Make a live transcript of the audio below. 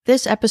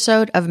This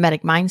episode of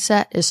Medic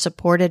Mindset is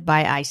supported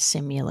by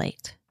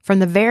iSimulate. From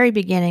the very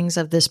beginnings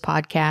of this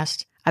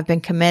podcast, I've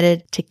been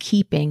committed to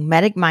keeping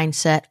Medic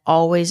Mindset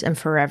always and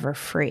forever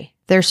free.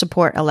 Their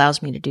support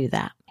allows me to do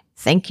that.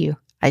 Thank you,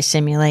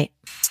 iSimulate.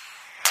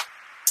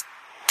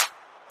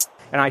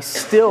 And I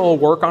still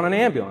work on an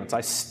ambulance.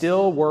 I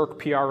still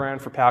work PRN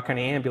for Powell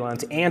County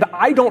Ambulance, and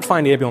I don't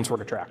find ambulance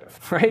work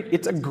attractive, right?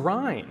 It's a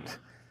grind.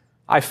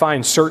 I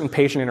find certain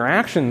patient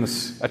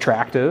interactions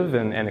attractive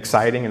and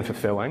exciting and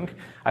fulfilling.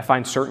 I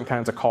find certain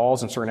kinds of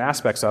calls and certain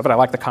aspects of it. I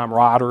like the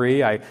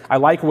camaraderie. I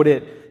like what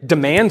it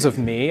demands of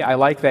me. I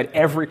like that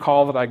every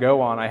call that I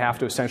go on, I have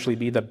to essentially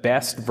be the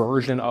best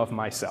version of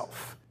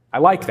myself. I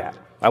like that.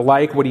 I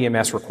like what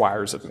EMS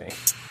requires of me.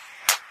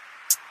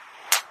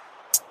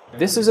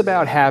 This is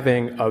about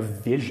having a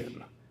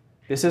vision.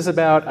 This is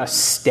about a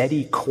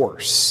steady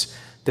course.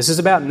 This is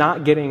about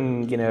not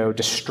getting,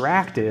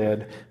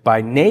 distracted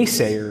by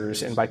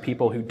naysayers and by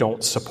people who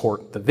don't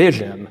support the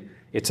vision.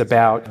 It's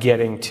about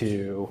getting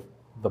to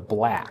the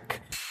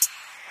black.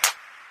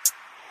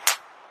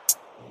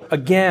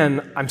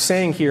 Again, I'm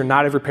saying here,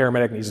 not every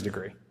paramedic needs a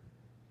degree.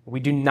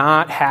 We do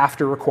not have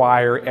to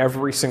require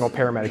every single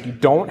paramedic. You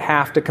don't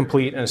have to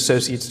complete an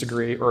associate's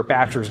degree or a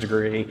bachelor's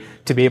degree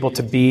to be able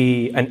to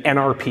be an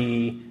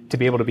NRP, to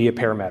be able to be a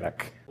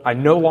paramedic. I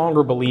no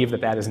longer believe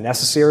that that is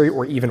necessary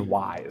or even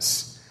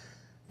wise.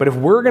 But if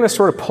we're going to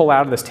sort of pull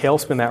out of this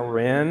tailspin that we're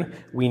in,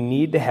 we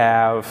need to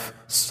have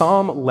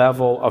some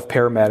level of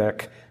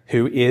paramedic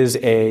who is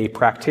a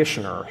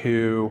practitioner,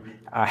 who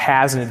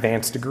has an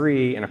advanced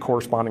degree and a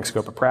corresponding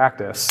scope of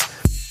practice.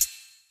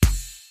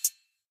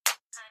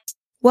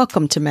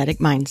 Welcome to Medic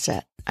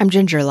Mindset. I'm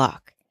Ginger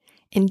Locke.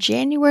 In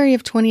January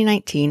of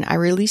 2019, I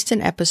released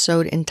an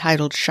episode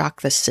entitled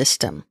Shock the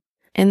System.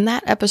 In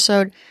that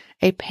episode,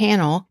 a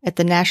panel at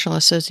the National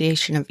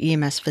Association of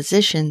EMS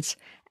Physicians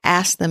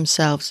asked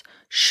themselves,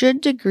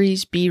 should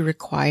degrees be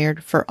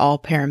required for all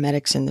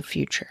paramedics in the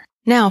future?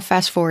 Now,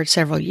 fast forward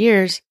several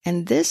years,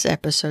 and this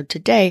episode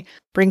today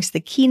brings the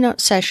keynote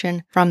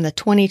session from the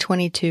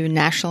 2022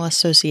 National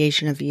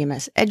Association of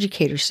EMS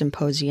Educator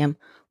Symposium,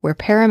 where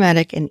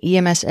paramedic and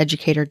EMS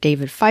educator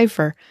David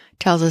Fifer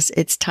tells us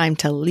it's time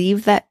to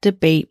leave that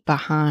debate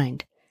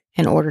behind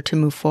in order to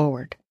move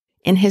forward.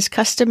 In his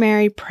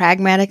customary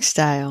pragmatic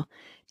style,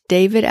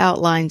 David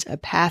outlines a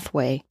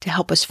pathway to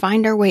help us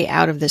find our way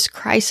out of this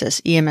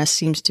crisis EMS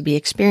seems to be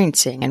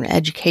experiencing in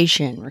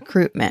education,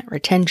 recruitment,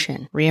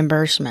 retention,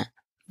 reimbursement.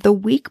 The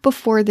week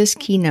before this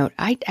keynote,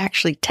 I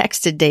actually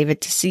texted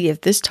David to see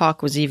if this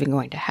talk was even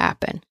going to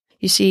happen.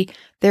 You see,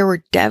 there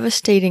were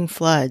devastating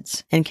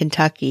floods in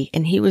Kentucky,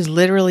 and he was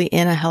literally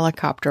in a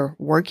helicopter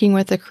working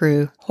with a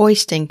crew,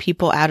 hoisting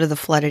people out of the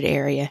flooded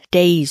area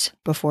days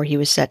before he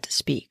was set to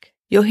speak.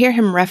 You'll hear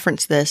him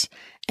reference this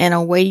and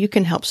a way you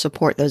can help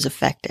support those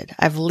affected.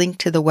 I've linked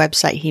to the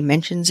website he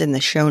mentions in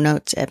the show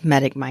notes at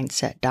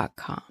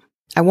medicmindset.com.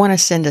 I want to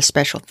send a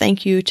special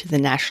thank you to the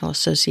National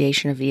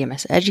Association of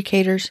EMS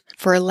Educators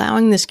for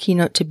allowing this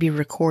keynote to be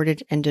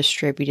recorded and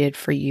distributed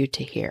for you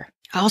to hear.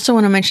 I also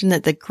want to mention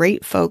that the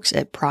great folks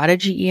at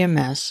Prodigy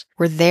EMS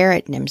were there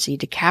at NIMSI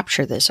to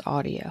capture this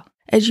audio.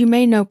 As you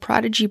may know,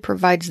 Prodigy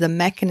provides the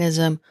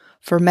mechanism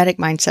for Medic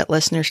Mindset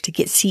listeners to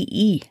get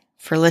CE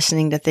for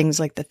listening to things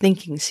like the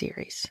Thinking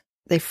series.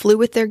 They flew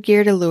with their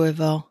gear to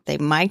Louisville, they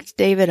mic'd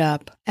David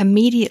up,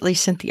 immediately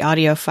sent the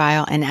audio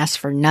file, and asked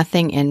for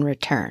nothing in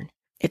return.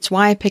 It's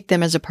why I picked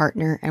them as a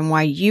partner and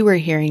why you are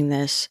hearing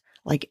this,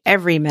 like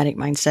every Medic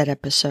Mindset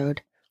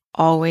episode,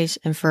 always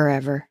and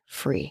forever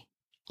free.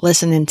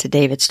 Listen in to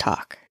David's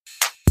talk.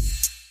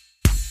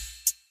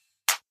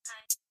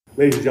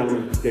 Ladies and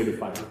gentlemen, David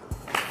Fifer.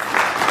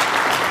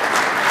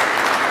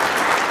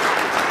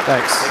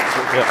 Thanks.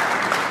 Yeah.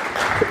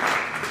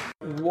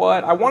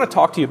 What I want to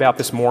talk to you about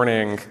this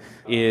morning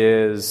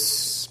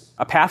is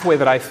a pathway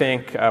that I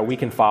think we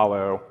can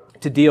follow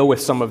to deal with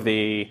some of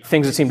the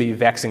things that seem to be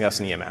vexing us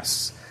in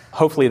EMS.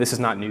 Hopefully this is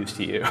not news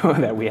to you,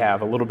 that we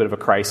have a little bit of a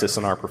crisis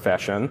in our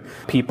profession.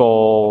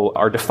 People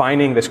are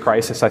defining this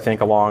crisis, I think,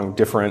 along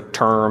different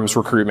terms: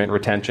 recruitment,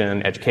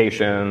 retention,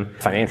 education,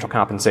 financial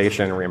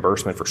compensation,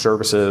 reimbursement for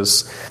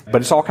services.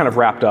 But it's all kind of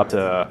wrapped up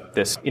to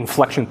this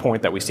inflection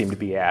point that we seem to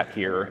be at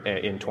here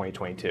in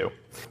 2022.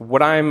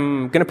 What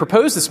I'm going to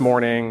propose this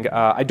morning,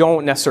 I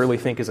don't necessarily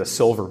think is a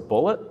silver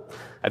bullet.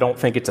 I don't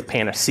think it's a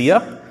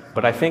panacea,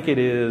 but I think it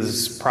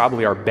is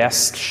probably our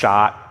best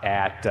shot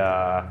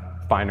at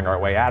finding our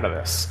way out of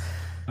this.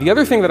 The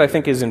other thing that I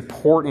think is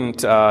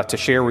important to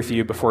share with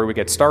you before we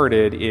get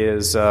started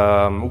is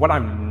what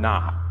I'm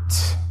not.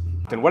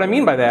 And what I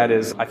mean by that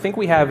is I think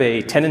we have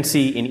a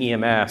tendency in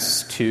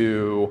EMS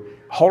to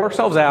hold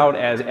ourselves out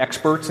as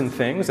experts in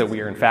things that we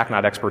are in fact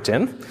not experts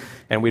in,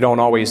 and we don't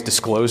always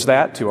disclose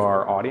that to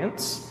our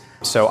audience.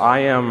 So I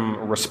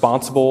am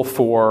responsible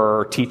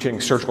for teaching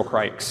surgical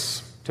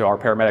crikes to our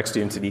paramedic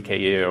students at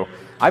EKU.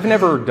 I've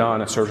never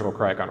done a surgical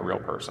crike on a real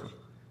person.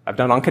 I've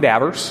done on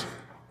cadavers,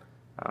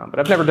 but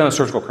I've never done a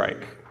surgical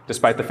crike,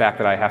 despite the fact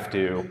that I have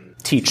to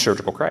teach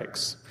surgical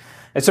crikes.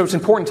 And so it's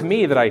important to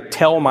me that I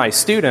tell my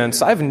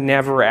students I've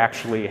never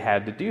actually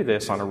had to do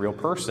this on a real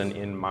person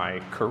in my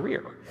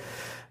career.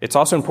 It's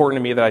also important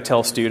to me that I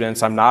tell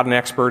students I'm not an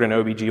expert in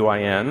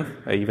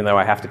OBGYN, even though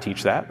I have to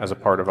teach that as a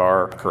part of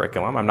our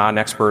curriculum. I'm not an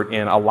expert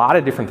in a lot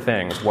of different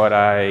things. What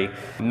I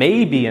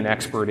may be an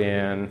expert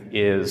in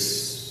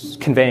is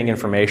conveying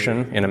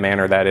information in a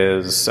manner that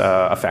is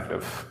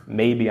effective.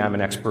 Maybe I'm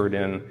an expert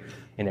in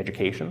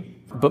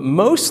education. But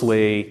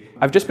mostly,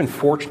 I've just been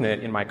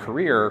fortunate in my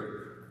career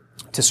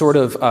to sort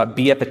of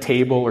be at the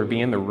table or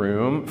be in the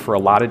room for a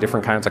lot of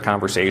different kinds of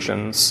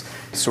conversations,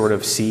 sort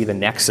of see the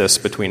nexus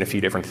between a few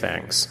different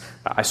things.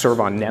 I serve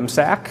on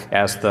NEMSAC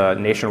as the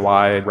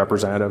nationwide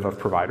representative of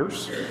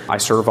providers. I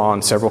serve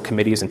on several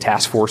committees and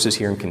task forces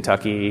here in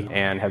Kentucky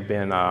and have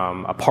been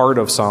a part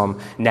of some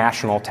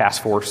national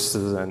task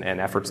forces and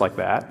efforts like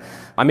that.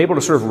 I'm able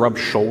to sort of rub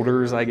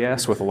shoulders, I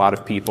guess, with a lot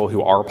of people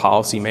who are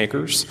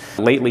policymakers.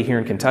 Lately here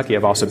in Kentucky,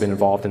 I've also been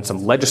involved in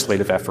some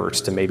legislative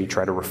efforts to maybe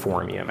try to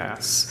reform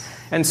EMS.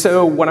 And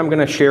so what I'm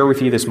going to share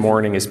with you this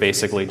morning is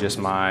basically just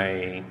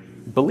my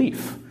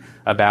belief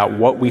about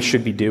what we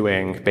should be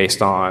doing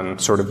based on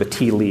sort of the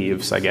tea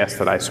leaves, I guess,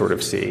 that I sort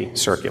of see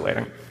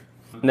circulating.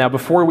 Now,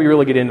 before we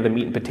really get into the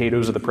meat and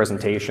potatoes of the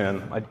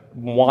presentation, I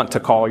want to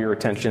call your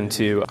attention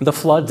to the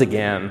floods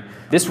again.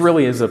 This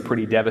really is a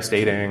pretty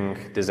devastating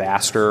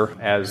disaster,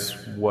 as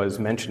was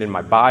mentioned in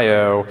my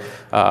bio.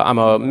 I'm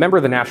a member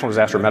of the National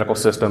Disaster Medical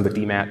System, the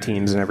DMAT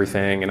teams and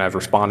everything, and I've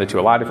responded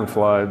to a lot of different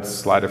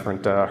floods, a lot of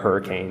different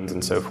hurricanes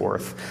and so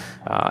forth.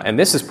 And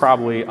this is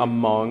probably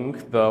among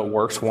the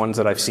worst ones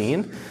that I've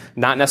seen,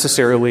 not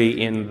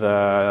necessarily in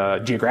the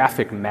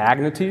geographic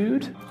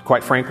magnitude.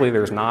 Quite frankly,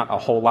 there's not a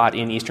whole lot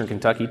in eastern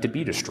Kentucky to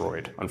be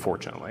destroyed,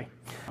 unfortunately.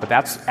 But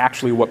that's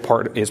actually what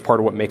part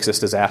of what makes this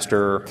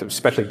disaster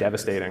especially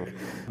devastating.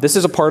 This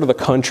is a part of the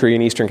country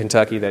in eastern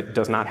Kentucky that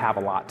does not have a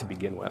lot to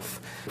begin with.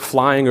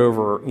 Flying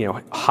over,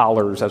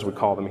 hollers, as we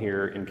call them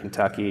here in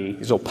Kentucky,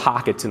 these little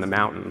pockets in the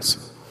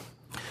mountains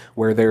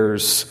where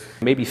there's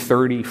maybe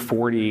 30,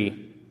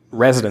 40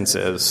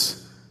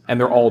 residences, and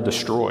they're all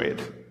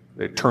destroyed.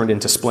 They're turned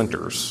into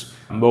splinters.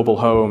 Mobile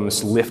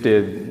homes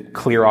lifted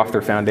clear off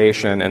their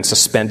foundation and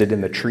suspended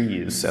in the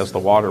trees as the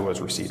water was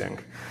receding.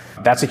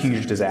 That's a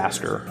huge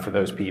disaster for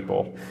those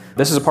people.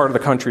 This is a part of the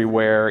country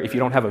where if you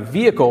don't have a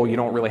vehicle, you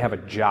don't really have a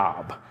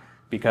job,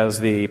 because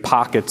the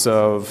pockets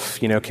of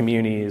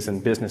communities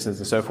and businesses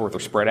and so forth are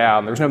spread out.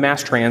 And there's no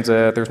mass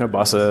transit, there's no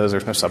buses,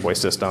 there's no subway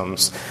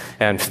systems,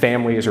 and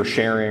families are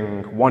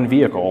sharing one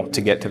vehicle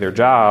to get to their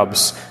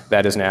jobs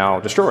that is now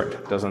destroyed.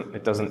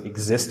 It doesn't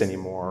exist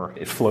anymore.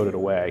 It floated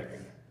away.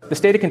 The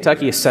state of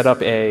Kentucky has set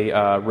up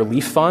a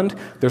relief fund.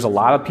 There's a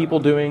lot of people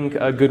doing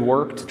good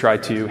work to try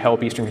to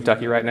help eastern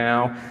Kentucky right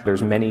now.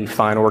 There's many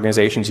fine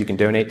organizations you can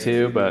donate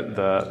to, but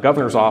the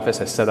governor's office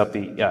has set up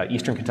the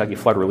Eastern Kentucky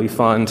Flood Relief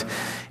Fund,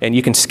 and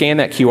you can scan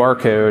that QR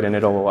code and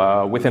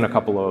it'll, within a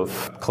couple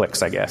of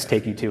clicks, I guess,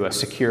 take you to a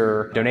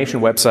secure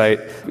donation website.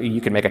 You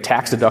can make a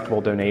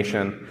tax-deductible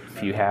donation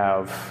if you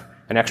have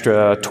an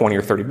extra $20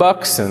 or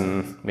 $30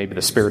 and maybe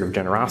the spirit of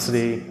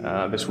generosity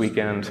this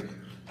weekend.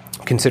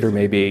 Consider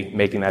maybe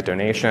making that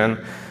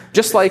donation.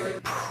 Just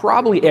like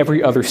probably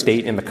every other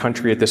state in the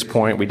country at this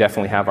point, we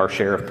definitely have our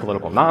share of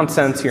political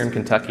nonsense here in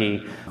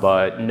Kentucky,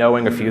 but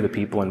knowing a few of the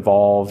people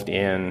involved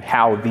in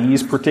how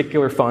these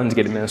particular funds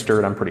get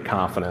administered, I'm pretty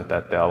confident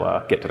that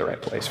they'll get to the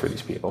right place for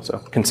these people, so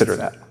consider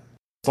that.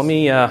 Let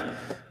me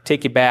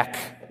take you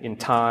back in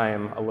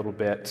time a little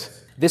bit.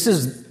 This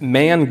is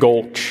Man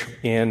Gulch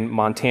in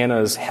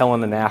Montana's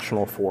Helena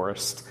National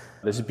Forest.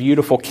 This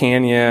beautiful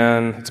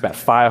canyon, it's about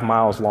 5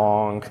 miles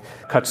long,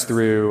 cuts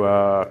through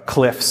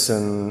cliffs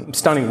and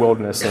stunning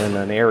wilderness in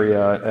an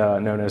area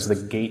known as the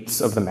Gates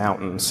of the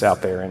Mountains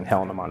out there in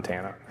Helena,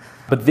 Montana.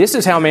 But this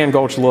is how Man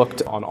Gulch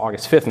looked on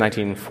August 5th,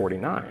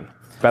 1949.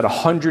 About a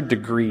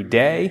 100-degree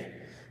day,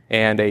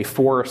 and a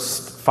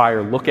forest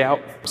fire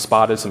lookout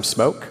spotted some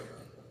smoke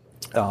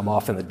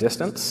off in the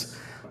distance.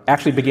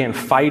 Actually began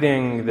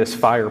fighting this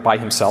fire by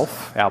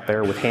himself out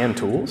there with hand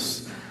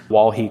tools,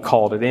 while he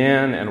called it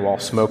in and while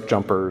smoke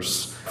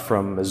jumpers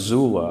from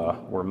Missoula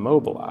were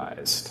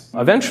mobilized.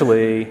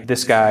 Eventually,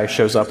 this guy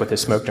shows up with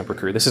his smoke jumper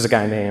crew. This is a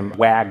guy named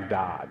Wagner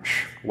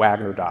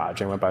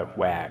Dodge, and went by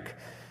Wag.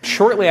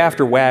 Shortly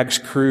after Wag's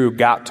crew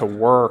got to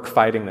work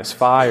fighting this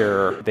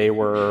fire, they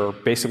were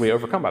basically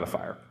overcome by the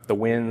fire. The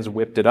winds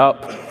whipped it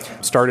up,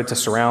 started to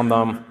surround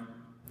them,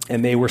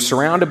 and they were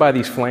surrounded by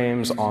these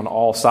flames on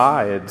all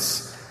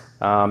sides,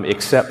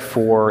 except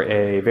for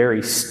a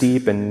very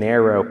steep and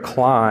narrow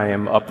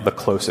climb up the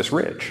closest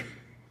ridge.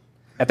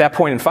 At that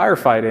point in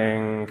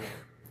firefighting,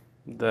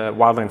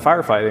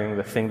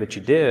 the thing that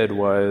you did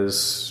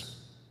was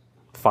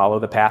follow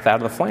the path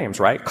out of the flames,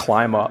 right?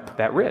 Climb up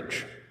that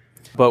ridge.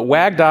 But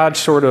Wag Dodge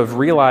sort of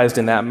realized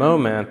in that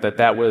moment that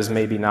that was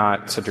maybe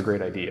not such a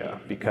great idea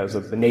because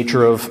of the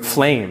nature of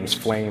flames.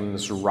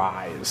 Flames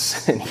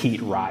rise and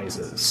heat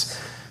rises.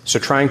 So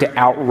trying to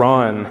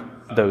outrun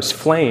those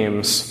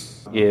flames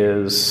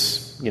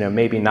is,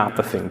 maybe not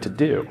the thing to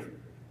do.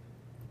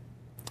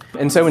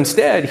 And so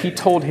instead, he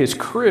told his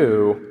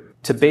crew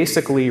to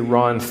basically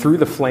run through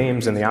the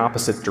flames in the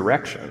opposite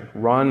direction,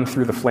 run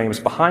through the flames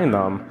behind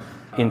them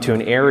into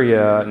an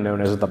area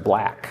known as the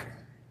black.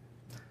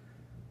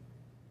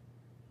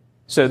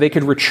 So they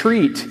could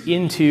retreat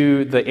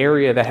into the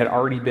area that had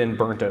already been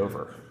burnt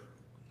over.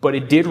 But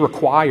it did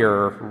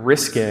require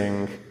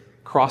risking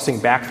crossing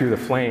back through the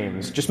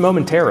flames just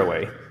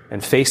momentarily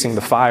and facing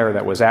the fire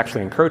that was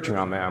actually encroaching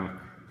on them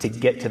to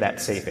get to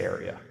that safe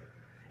area.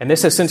 And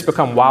this has since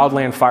become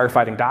wildland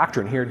firefighting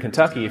doctrine here in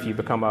Kentucky. If you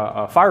become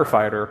a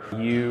firefighter,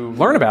 you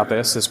learn about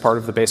this as part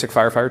of the basic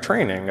firefighter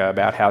training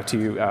about how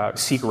to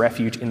seek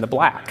refuge in the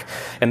black.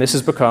 And this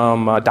has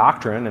become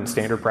doctrine and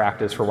standard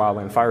practice for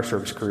wildland fire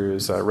service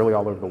crews really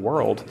all over the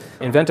world,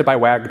 invented by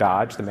Wag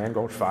Dodge, the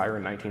Mangrove Fire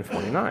in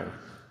 1949.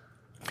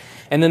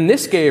 And then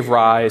this gave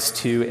rise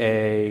to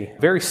a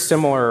very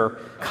similar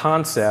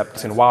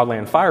concept in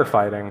wildland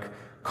firefighting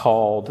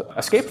called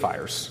escape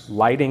fires,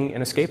 lighting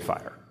an escape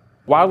fire.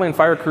 Wildland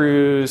fire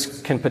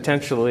crews can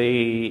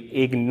potentially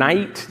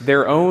ignite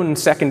their own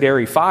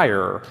secondary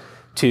fire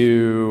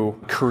to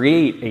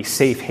create a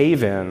safe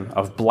haven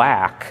of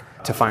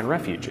black to find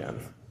refuge in.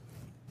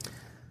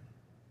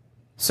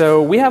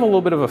 So we have a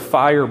little bit of a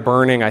fire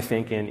burning, I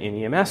think, in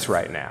EMS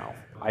right now.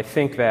 I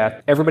think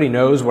that everybody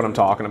knows what I'm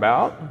talking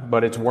about,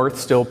 but it's worth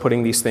still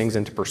putting these things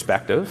into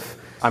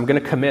perspective. I'm going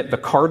to commit the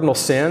cardinal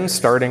sin,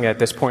 starting at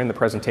this point in the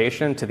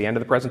presentation to the end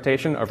of the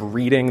presentation, of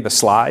reading the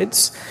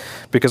slides,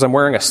 because I'm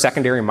wearing a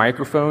secondary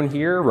microphone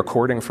here,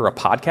 recording for a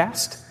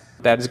podcast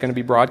that is going to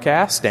be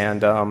broadcast, and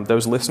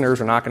those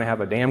listeners are not going to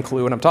have a damn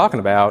clue what I'm talking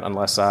about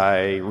unless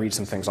I read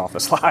some things off the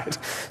slide.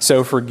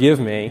 So forgive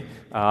me,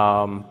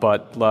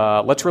 but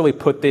let's really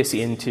put this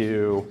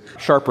into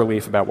sharp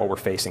relief about what we're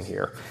facing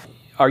here.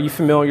 Are you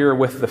familiar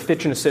with the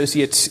Fitch &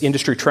 Associates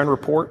Industry Trend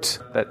Report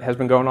that has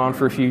been going on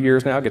for a few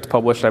years now? It gets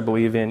published, I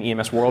believe, in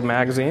EMS World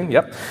magazine.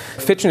 Yep.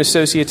 Fitch &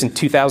 Associates in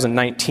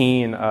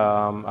 2019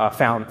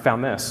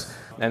 found this.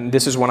 And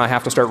this is when I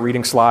have to start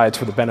reading slides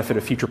for the benefit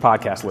of future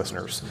podcast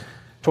listeners.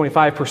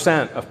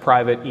 25% of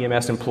private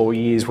EMS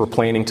employees were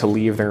planning to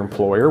leave their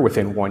employer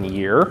within 1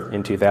 year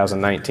in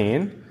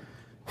 2019.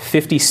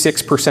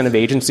 56% of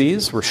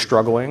agencies were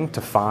struggling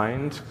to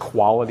find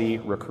quality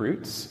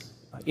recruits.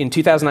 In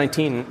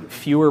 2019,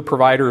 fewer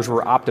providers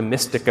were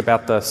optimistic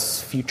about the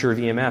future of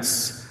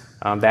EMS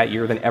that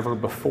year than ever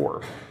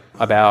before.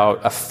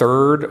 About a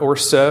third or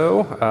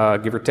so,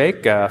 give or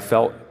take,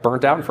 felt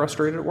burnt out and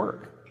frustrated at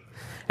work.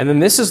 And then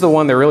this is the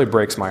one that really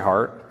breaks my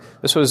heart.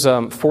 This was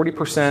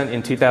 40%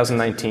 in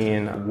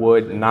 2019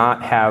 would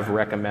not have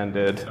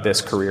recommended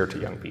this career to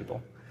young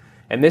people.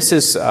 And this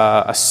is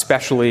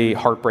especially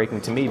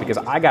heartbreaking to me because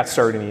I got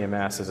started in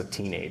EMS as a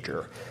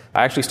teenager.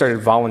 I actually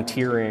started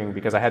volunteering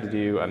because I had to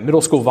do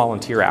middle school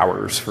volunteer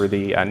hours for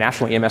the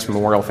National EMS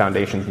Memorial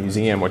Foundation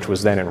Museum, which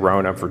was then in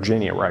Roanoke,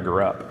 Virginia, where I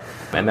grew up.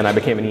 And then I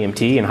became an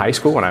EMT in high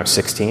school when I was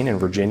 16 in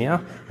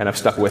Virginia, and I've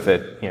stuck with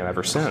it,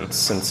 ever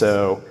since. And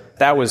so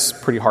that was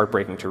pretty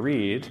heartbreaking to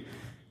read.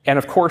 And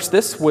of course,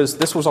 this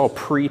was all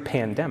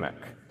pre-pandemic.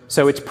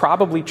 So it's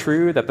probably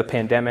true that the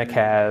pandemic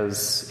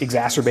has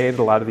exacerbated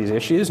a lot of these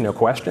issues, no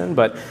question,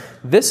 but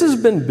this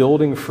has been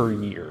building for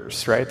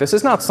years, right? This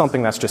is not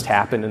something that's just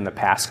happened in the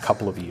past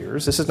couple of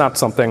years. This is not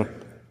something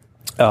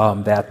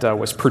that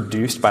was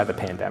produced by the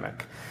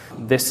pandemic.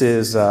 This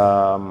is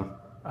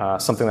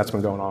something that's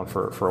been going on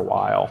for a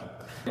while.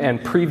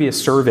 And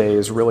previous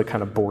surveys really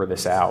kind of bore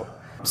this out.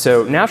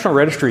 So National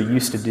Registry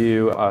used to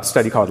do a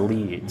study called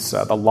LEADS,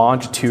 the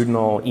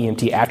Longitudinal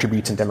EMT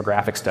Attributes and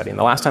Demographics Study. And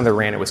the last time they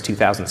ran it was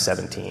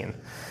 2017.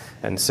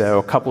 And so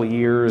a couple of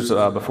years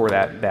before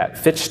that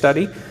Fitch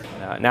study,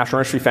 National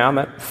Registry found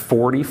that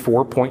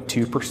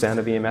 44.2%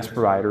 of EMS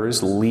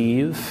providers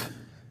leave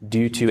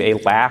due to a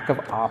lack of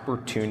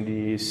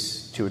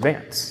opportunities to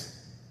advance.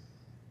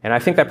 And I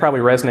think that probably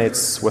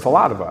resonates with a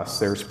lot of us.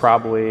 There's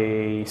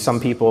probably some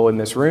people in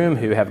this room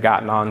who have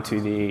gotten onto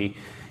the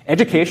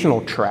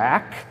educational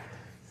track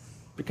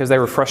because they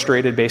were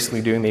frustrated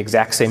basically doing the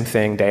exact same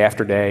thing day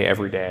after day,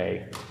 every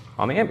day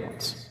on the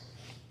ambulance.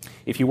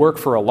 If you work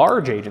for a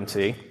large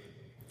agency,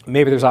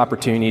 maybe there's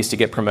opportunities to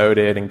get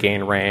promoted and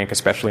gain rank,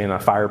 especially in a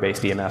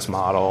fire-based EMS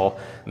model.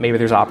 Maybe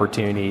there's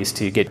opportunities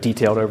to get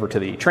detailed over to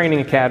the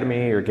training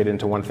academy or get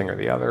into one thing or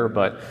the other.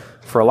 But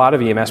for a lot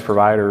of EMS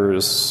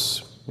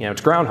providers,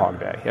 it's Groundhog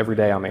Day, every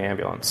day on the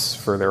ambulance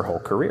for their whole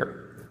career.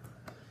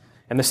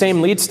 And the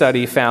same LEAD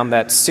study found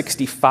that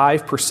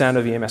 65%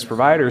 of EMS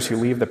providers who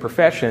leave the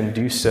profession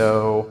do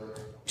so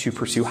to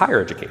pursue higher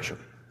education.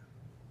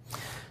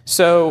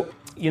 So,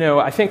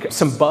 I think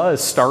some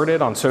buzz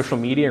started on social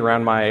media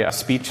around my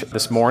speech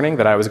this morning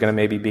that I was going to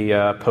maybe be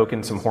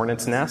poking some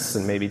hornets' nests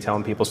and maybe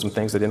telling people some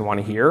things they didn't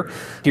want to hear.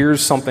 Here's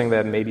something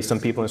that maybe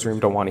some people in this room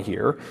don't want to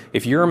hear.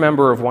 If you're a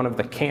member of one of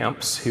the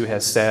camps who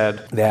has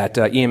said that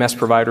EMS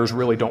providers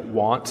really don't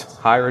want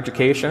higher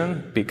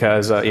education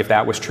because if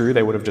that was true,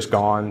 they would have just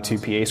gone to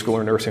PA school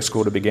or nursing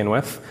school to begin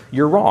with,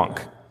 you're wrong.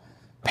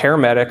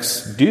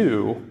 Paramedics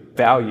do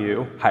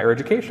value higher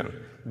education.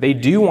 They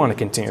do want to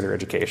continue their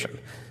education.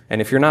 And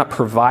if you're not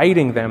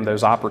providing them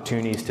those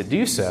opportunities to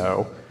do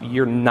so,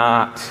 you're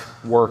not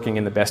working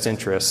in the best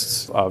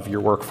interests of your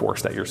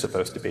workforce that you're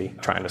supposed to be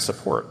trying to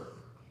support.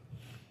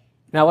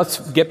 Now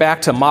let's get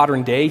back to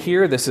modern day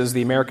here. This is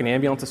the American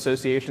Ambulance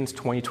Association's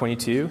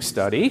 2022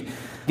 study.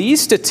 These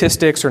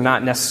statistics are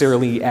not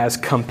necessarily as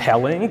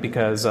compelling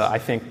because I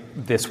think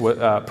this was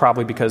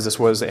probably because this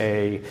was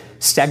a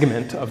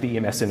segment of the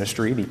EMS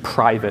industry, the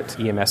private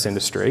EMS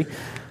industry.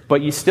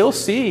 But you still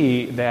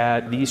see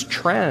that these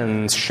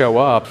trends show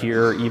up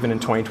here even in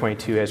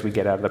 2022 as we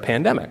get out of the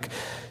pandemic.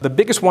 The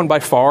biggest one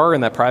by far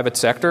in that private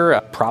sector,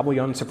 probably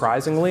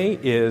unsurprisingly,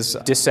 is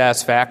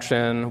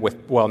dissatisfaction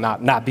with, well,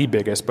 not the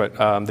biggest, but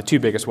the two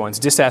biggest ones,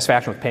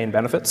 dissatisfaction with pay and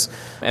benefits.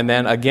 And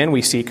then again,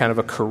 we see kind of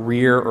a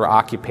career or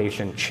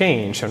occupation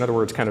change. So in other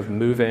words, kind of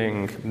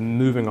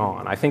moving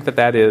on. I think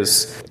that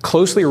is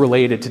closely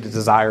related to the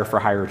desire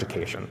for higher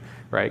education,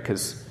 right?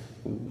 Because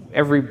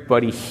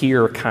everybody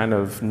here kind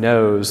of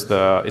knows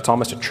it's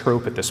almost a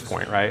trope at this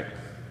point, right?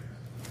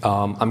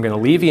 I'm going to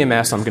leave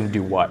EMS, I'm going to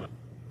do what? I'm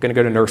going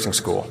to go to nursing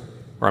school,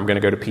 or I'm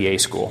going to go to PA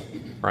school,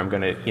 or I'm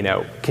going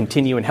to,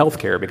 continue in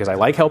healthcare because I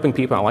like helping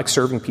people, I like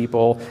serving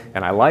people,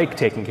 and I like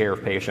taking care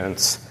of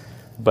patients,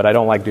 but I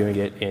don't like doing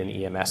it in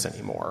EMS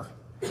anymore.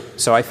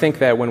 So I think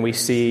that when we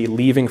see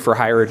leaving for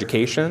higher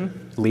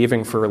education,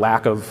 leaving for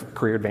lack of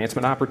career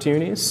advancement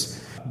opportunities,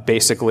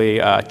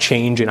 basically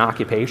change in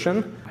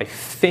occupation, I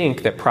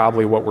think that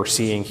probably what we're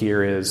seeing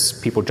here is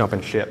people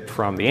jumping ship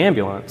from the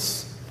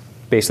ambulance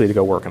basically to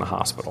go work in a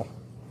hospital.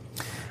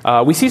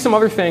 We see some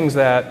other things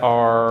that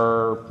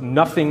are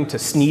nothing to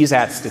sneeze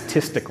at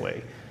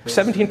statistically.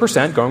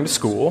 17% going to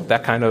school,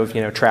 that kind of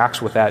tracks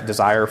with that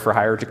desire for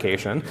higher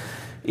education.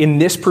 In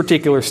this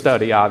particular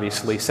study,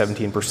 obviously,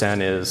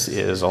 17%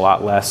 is a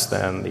lot less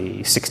than the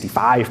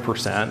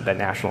 65% that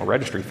National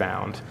Registry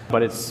found,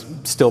 but it's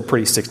still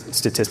pretty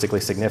statistically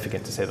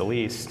significant, to say the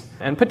least.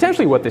 And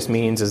potentially what this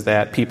means is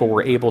that people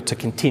were able to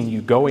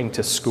continue going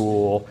to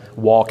school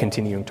while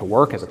continuing to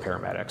work as a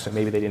paramedic. So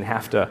maybe they didn't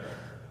have to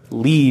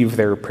leave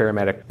their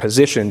paramedic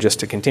position just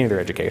to continue their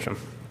education.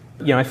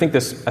 I think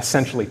this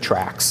essentially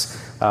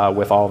tracks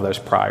with all of those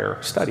prior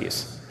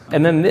studies.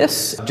 And then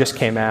this just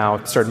came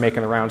out, started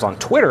making the rounds on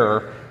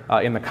Twitter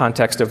in the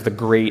context of the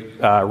Great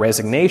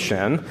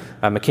Resignation.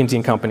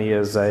 McKinsey & Company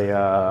is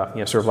a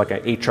sort of like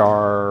an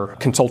HR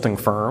consulting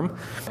firm.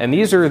 And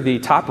these are the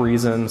top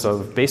reasons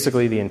of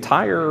basically the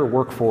entire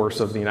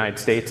workforce of the United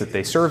States that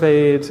they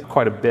surveyed,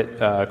 quite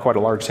a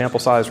large sample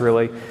size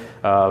really,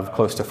 of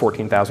close to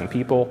 14,000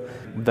 people.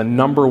 The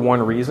number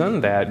one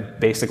reason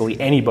that basically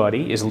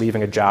anybody is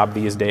leaving a job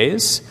these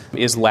days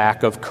is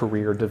lack of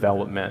career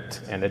development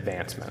and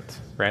advancement,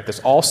 right? This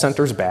all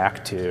centers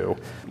back to,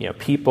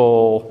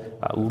 people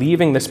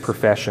leaving this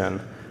profession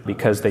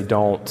because they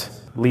don't,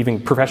 leaving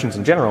professions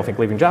in general, I think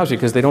leaving jobs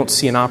because they don't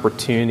see an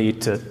opportunity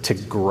to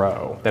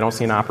grow. They don't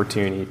see an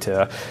opportunity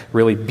to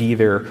really be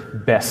their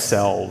best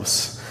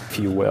selves, if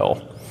you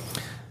will.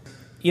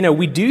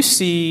 We do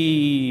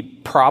see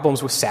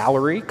problems with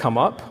salary come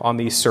up on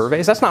these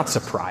surveys. That's not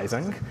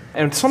surprising.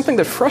 And something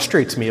that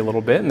frustrates me a little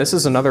bit, and this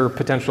is another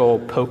potential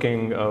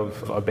poking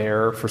of a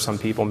bear for some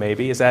people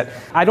maybe, is that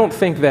I don't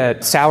think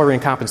that salary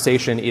and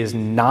compensation is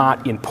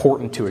not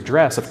important to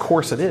address. Of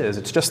course it is.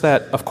 It's just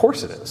that, of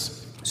course it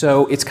is.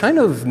 So it's kind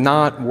of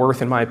not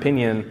worth, in my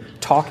opinion,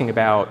 talking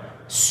about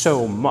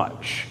so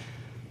much.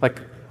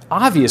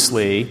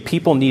 Obviously,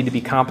 people need to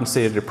be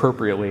compensated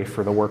appropriately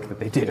for the work that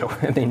they do,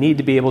 and they need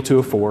to be able to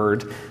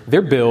afford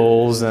their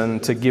bills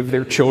and to give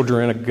their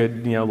children a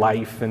good,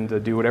 life and to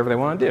do whatever they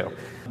want to do.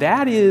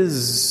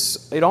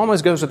 It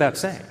almost goes without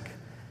saying.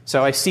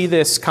 So I see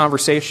this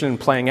conversation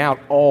playing out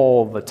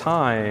all the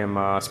time,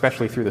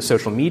 especially through the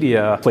social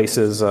media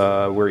places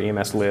where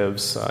EMS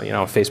lives,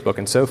 Facebook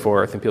and so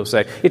forth, and people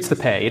say, it's the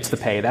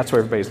pay, that's why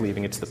everybody's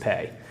leaving, it's the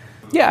pay.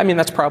 Yeah,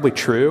 that's probably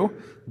true.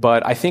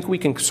 But I think we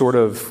can sort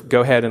of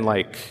go ahead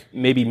and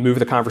maybe move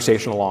the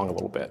conversation along a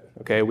little bit.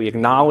 Okay, we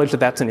acknowledge that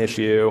that's an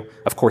issue.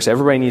 Of course,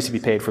 everybody needs to be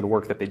paid for the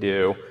work that they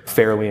do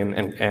fairly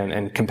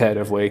and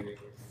competitively.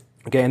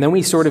 Okay, and then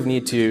we sort of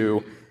need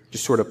to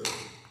just sort of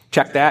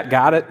check that,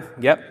 got it,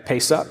 yep, pay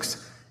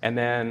sucks, and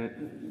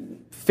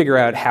then figure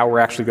out how we're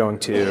actually going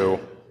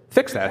to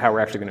fix that, how we're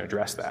actually going to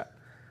address that.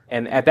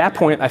 And at that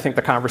point, I think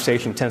the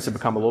conversation tends to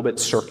become a little bit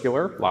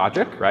circular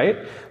logic, right?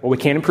 Well, we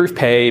can't improve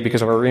pay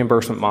because of our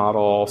reimbursement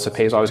model, so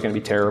pay is always going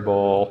to be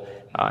terrible,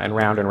 and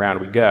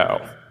round we go.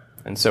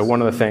 And so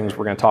one of the things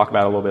we're going to talk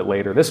about a little bit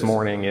later this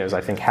morning is,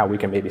 I think, how we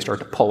can maybe start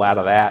to pull out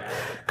of that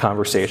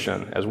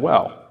conversation as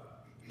well.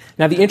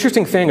 Now, the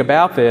interesting thing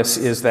about this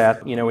is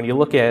that, when you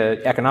look at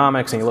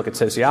economics and you look at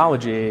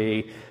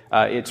sociology,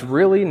 it's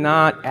really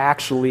not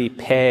actually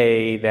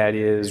pay that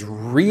is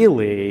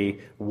really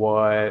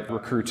what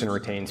recruits and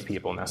retains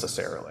people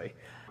necessarily.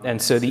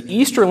 And so the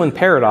Easterlin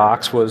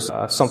paradox was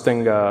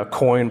something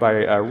coined by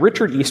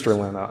Richard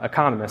Easterlin, an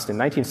economist, in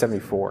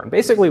 1974. And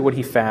basically what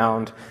he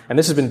found, and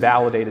this has been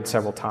validated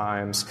several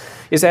times,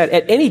 is that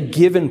at any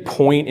given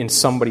point in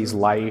somebody's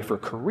life or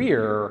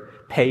career,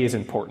 pay is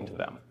important to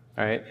them.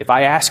 Right? If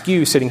I ask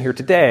you sitting here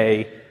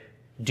today,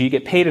 Do you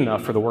get paid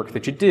enough for the work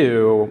that you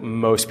do?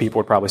 Most people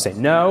would probably say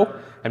no,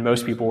 and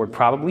most people would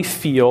probably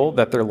feel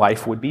that their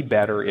life would be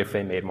better if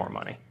they made more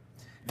money.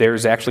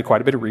 There's actually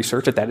quite a bit of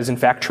research that is in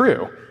fact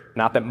true.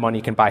 Not that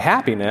money can buy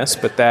happiness,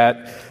 but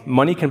that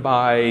money can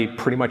buy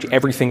pretty much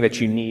everything that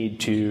you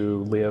need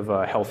to live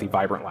a healthy,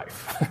 vibrant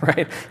life,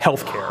 right?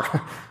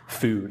 Healthcare,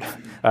 food,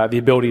 the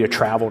ability to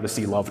travel to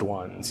see loved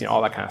ones,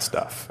 all that kind of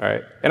stuff,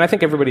 right? And I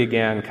think everybody,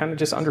 again, kind of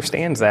just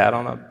understands that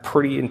on a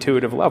pretty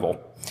intuitive level.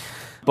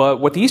 But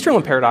what the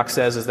Easterlin paradox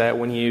says is that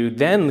when you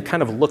then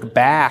kind of look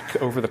back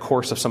over the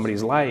course of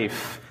somebody's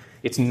life,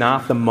 it's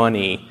not the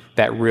money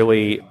that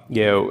really,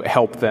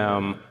 helped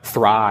them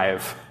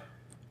thrive.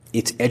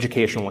 It's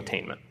educational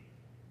attainment.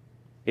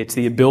 It's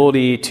the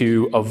ability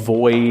to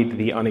avoid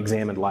the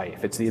unexamined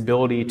life. It's the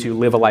ability to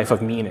live a life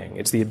of meaning.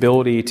 It's the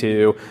ability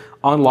to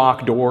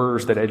unlock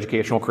doors that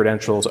educational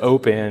credentials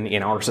open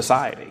in our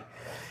society.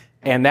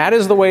 And that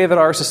is the way that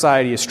our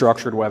society is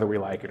structured, whether we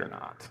like it or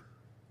not.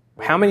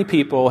 How many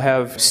people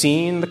have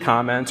seen the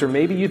comments, or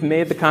maybe you've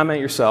made the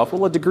comment yourself,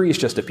 well, a degree is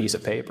just a piece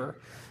of paper.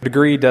 A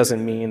degree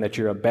doesn't mean that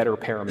you're a better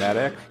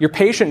paramedic. Your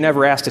patient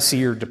never asked to see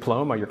your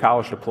diploma, your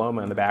college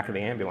diploma in the back of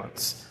the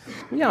ambulance.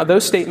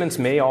 Those statements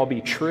may all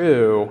be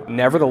true.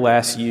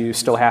 Nevertheless, you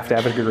still have to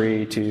have a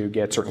degree to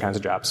get certain kinds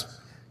of jobs.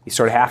 You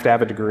sort of have to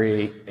have a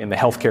degree in the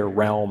healthcare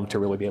realm to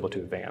really be able to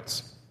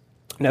advance.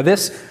 Now,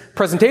 this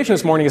presentation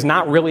this morning is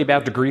not really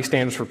about degree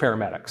standards for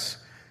paramedics.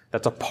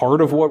 That's a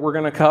part of what we're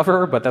going to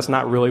cover, but that's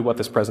not really what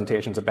this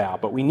presentation is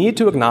about. But we need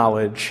to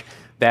acknowledge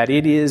that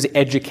it is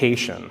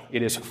education.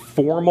 It is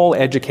formal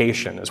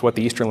education, is what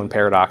the Easterlin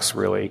paradox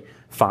really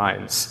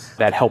finds,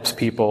 that helps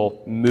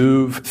people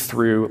move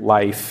through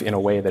life in a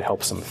way that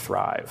helps them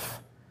thrive.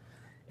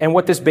 And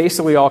what this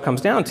basically all comes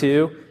down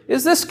to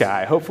is this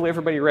guy. Hopefully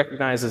everybody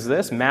recognizes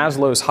this,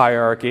 Maslow's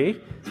hierarchy,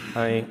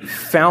 a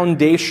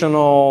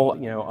foundational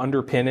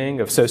underpinning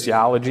of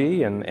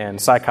sociology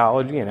and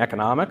psychology and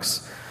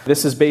economics.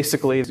 This is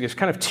basically, there's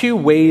kind of two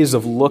ways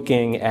of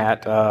looking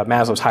at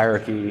Maslow's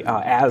hierarchy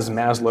as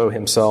Maslow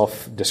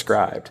himself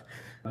described.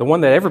 The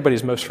one that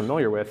everybody's most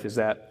familiar with is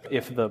that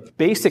if the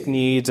basic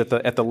needs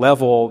at the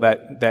level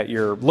that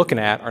you're looking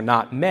at are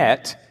not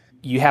met,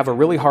 you have a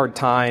really hard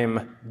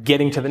time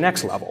getting to the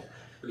next level.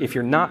 If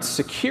you're not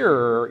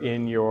secure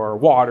in your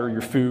water,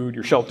 your food,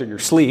 your shelter, your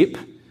sleep,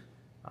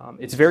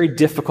 it's very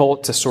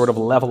difficult to sort of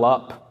level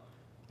up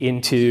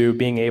into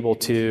being able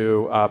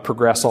to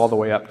progress all the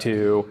way up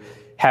to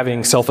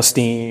having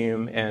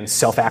self-esteem and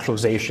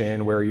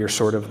self-actualization, where you're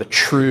sort of the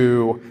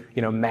true,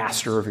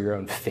 master of your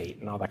own fate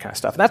and all that kind of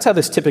stuff. And that's how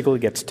this typically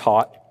gets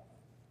taught.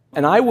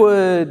 And I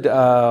would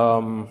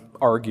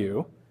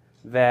argue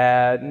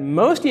that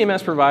most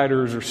EMS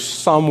providers are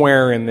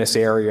somewhere in this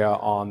area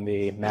on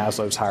the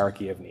Maslow's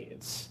hierarchy of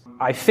needs.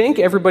 I think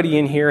everybody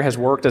in here has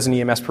worked as an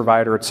EMS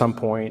provider at some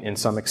point, to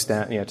some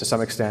extent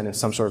in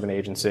some sort of an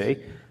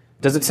agency.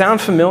 Does it sound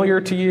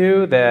familiar to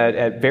you that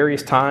at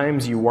various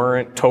times you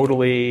weren't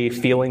totally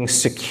feeling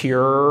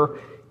secure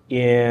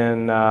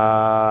in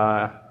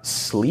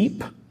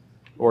sleep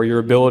or your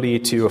ability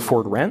to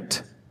afford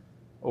rent?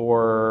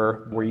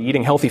 Or were you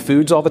eating healthy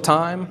foods all the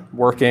time,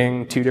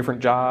 working 2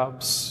 different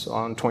jobs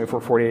on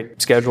 24/48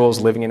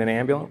 schedules, living in an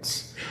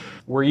ambulance?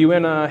 Were you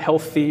in a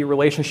healthy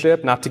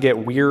relationship, not to get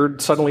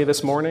weird suddenly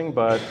this morning,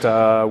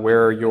 but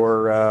where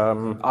your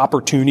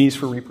opportunities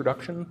for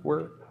reproduction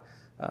were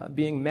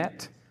being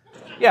met?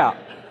 Yeah,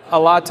 a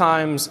lot of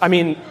times,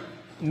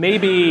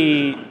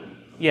 maybe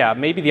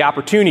the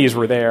opportunities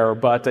were there,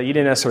 but you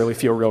didn't necessarily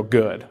feel real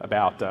good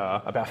about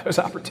those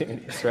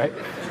opportunities, right?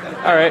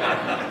 All right.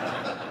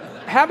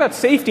 How about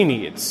safety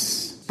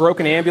needs?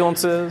 Broken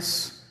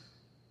ambulances.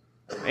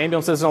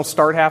 Ambulances don't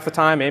start half the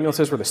time.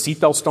 Ambulances where the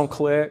seatbelts don't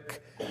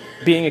click.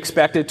 Being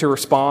expected to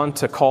respond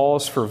to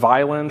calls for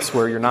violence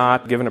where you're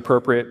not given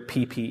appropriate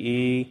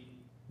PPE.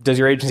 Does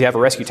your agency have a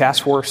rescue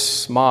task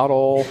force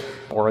model?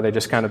 Or are they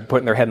just kind of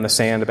putting their head in the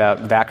sand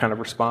about that kind of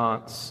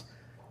response?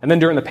 And then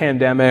during the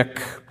pandemic,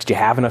 did you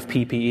have enough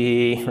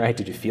PPE, right?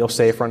 Did you feel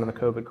safe running the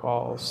COVID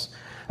calls?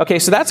 Okay,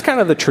 so that's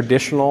kind of the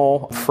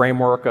traditional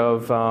framework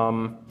of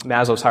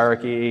Maslow's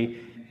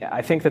hierarchy.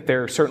 I think that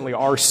there certainly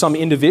are some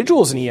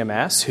individuals in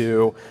EMS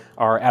who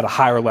are at a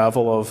higher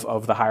level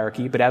of the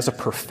hierarchy, but as a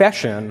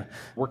profession,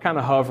 we're kind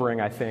of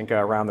hovering, I think,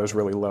 around those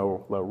really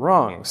low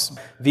rungs.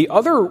 The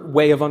other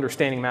way of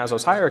understanding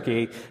Maslow's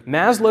hierarchy,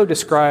 Maslow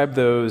described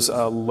those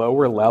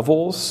lower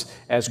levels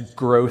as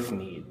growth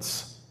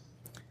needs.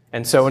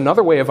 And so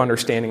another way of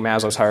understanding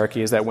Maslow's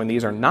hierarchy is that when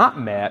these are not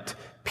met,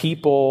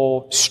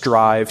 people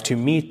strive to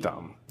meet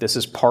them. This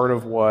is part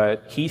of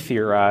what he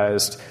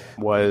theorized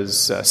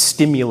was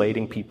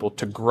stimulating people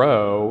to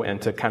grow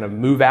and to kind of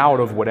move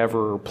out of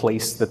whatever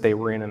place that they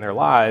were in their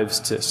lives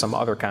to some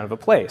other kind of a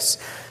place.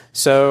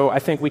 So I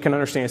think we can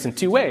understand this in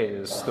 2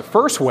 ways. The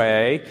first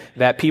way,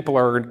 that people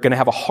are going to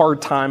have a hard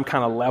time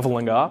kind of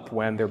leveling up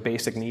when their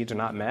basic needs are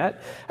not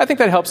met. I think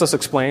that helps us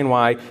explain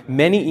why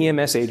many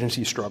EMS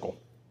agencies struggle.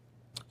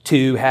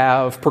 to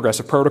have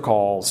progressive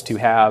protocols, to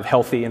have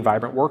healthy and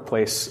vibrant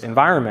workplace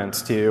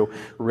environments, to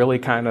really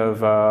kind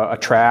of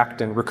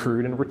attract and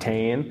recruit and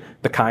retain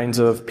the kinds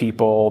of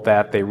people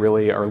that they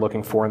really are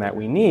looking for and that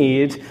we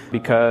need,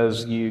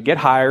 because you get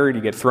hired,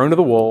 you get thrown to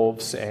the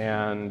wolves,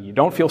 and you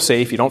don't feel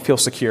safe, you don't feel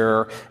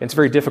secure, and it's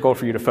very difficult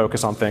for you to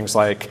focus on things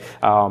like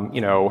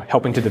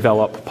helping to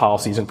develop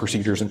policies and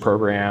procedures and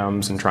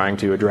programs and trying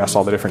to address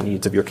all the different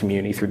needs of your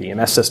community through the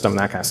EMS system,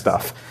 that kind of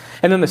stuff.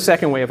 And then the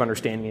second way of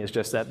understanding is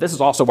just that this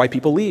is also why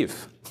people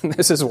leave.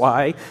 This is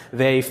why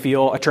they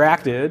feel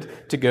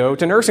attracted to go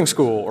to nursing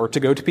school or to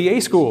go to PA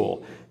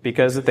school,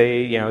 because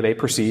they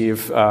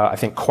perceive, I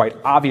think quite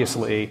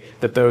obviously,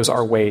 that those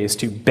are ways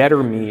to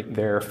better meet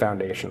their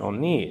foundational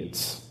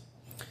needs.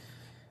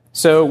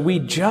 So we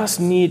just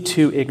need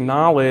to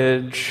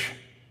acknowledge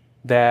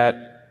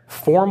that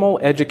formal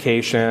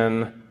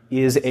education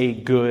is a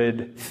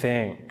good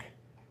thing.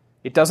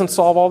 It doesn't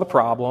solve all the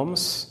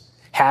problems.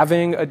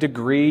 Having a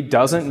degree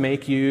doesn't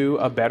make you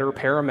a better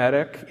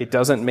paramedic. It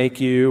doesn't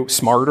make you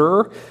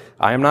smarter.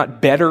 I am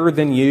not better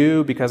than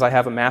you because I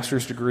have a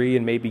master's degree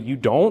and maybe you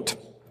don't.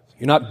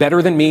 You're not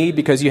better than me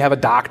because you have a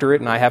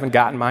doctorate and I haven't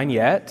gotten mine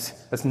yet.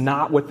 That's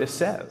not what this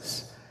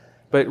says.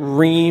 But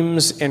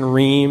reams and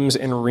reams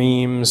and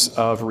reams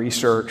of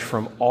research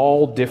from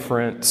all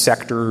different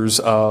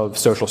sectors of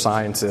social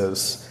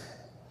sciences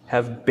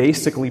have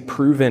basically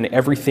proven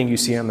everything you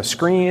see on the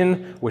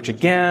screen, which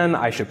again,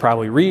 I should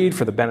probably read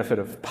for the benefit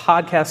of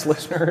podcast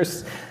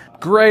listeners.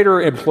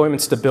 Greater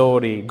employment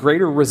stability,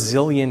 greater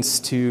resilience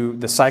to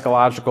the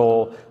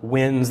psychological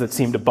winds that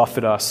seem to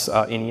buffet us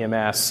in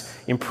EMS,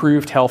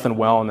 improved health and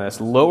wellness,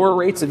 lower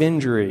rates of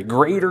injury,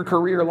 greater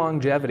career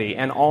longevity,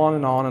 and on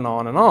and on and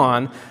on and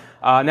on.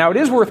 Now, it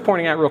is worth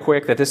pointing out real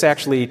quick that this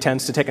actually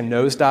tends to take a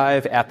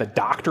nosedive at the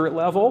doctorate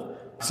level.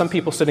 Some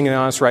people sitting in the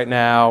audience right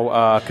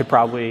now could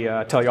probably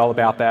tell you all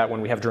about that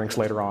when we have drinks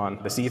later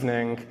on this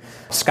evening.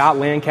 Scott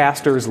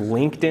Lancaster's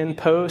LinkedIn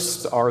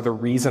posts are the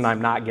reason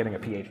I'm not getting a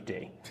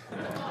PhD.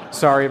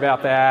 Sorry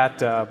about that,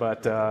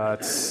 but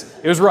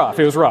it was rough.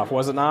 It was rough,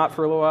 was it not,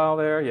 for a little while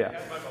there?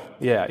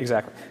 Yeah,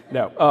 exactly.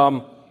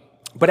 No.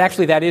 But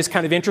actually, that is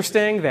kind of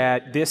interesting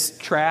that this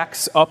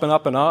tracks up and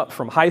up and up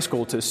from high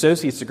school to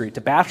associate's degree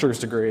to bachelor's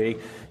degree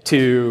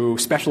to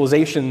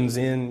specializations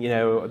in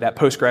that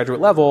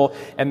postgraduate level,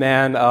 and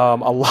then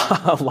a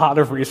lot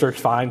of research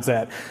finds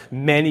that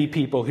many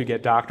people who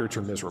get doctorates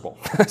are miserable.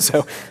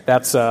 So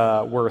that's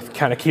worth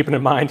kind of keeping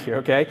in mind here,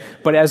 okay?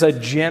 But as a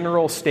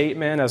general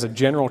statement, as a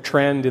general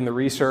trend in the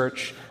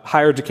research,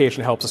 higher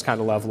education helps us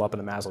kind of level up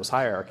in the Maslow's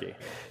hierarchy.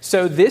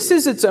 So this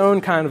is its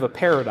own kind of a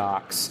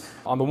paradox.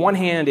 On the one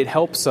hand, it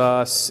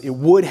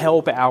would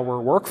help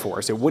our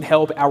workforce, it would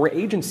help our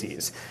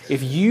agencies.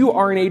 If you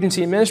are an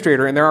agency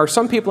administrator, and there are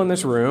some people in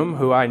this room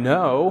who I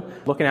know,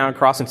 looking out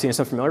across and seeing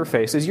some familiar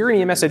faces, you're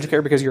an EMS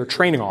educator because you're a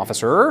training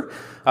officer,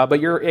 but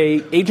you're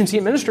an agency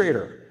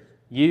administrator.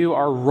 You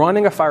are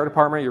running a fire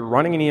department, you're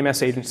running an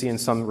EMS agency in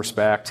some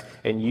respect,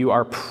 and you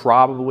are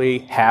probably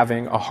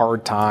having a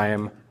hard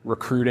time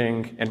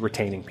recruiting and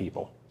retaining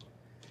people.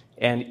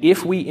 And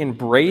if we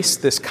embrace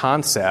this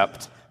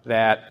concept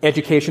that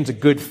education's a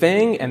good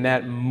thing and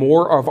that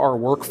more of our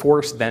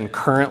workforce than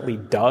currently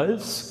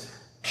does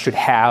should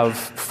have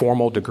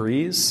formal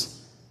degrees,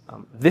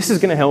 this is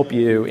going to help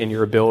you in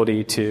your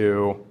ability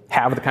to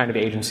have the kind of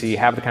agency,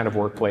 have the kind of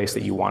workplace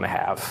that you want to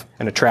have,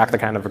 and attract the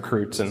kind of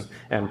recruits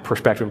and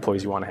prospective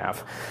employees you want to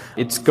have.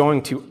 It's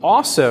going to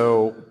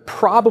also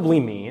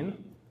probably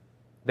mean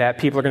that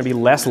people are going to be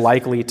less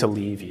likely to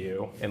leave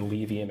you and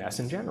leave EMS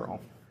in general.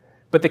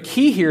 But the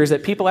key here is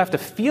that people have to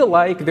feel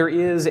like there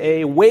is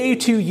a way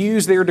to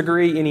use their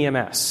degree in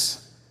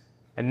EMS.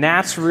 And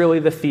that's really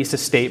the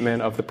thesis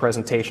statement of the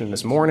presentation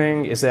this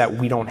morning, is that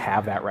we don't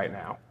have that right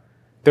now.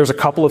 There's a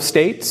couple of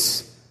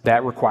states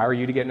that require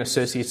you to get an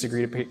associate's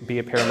degree to be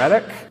a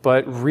paramedic,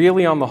 but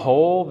really on the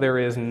whole, there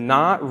is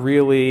not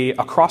really,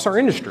 across our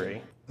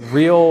industry,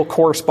 real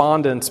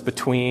correspondence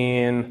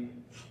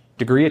between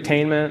degree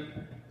attainment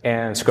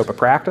and scope of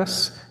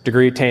practice,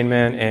 degree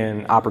attainment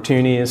and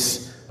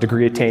opportunities,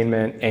 degree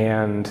attainment,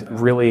 and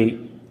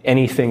really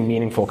anything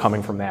meaningful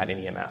coming from that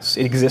in EMS.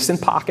 It exists in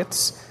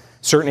pockets.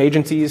 Certain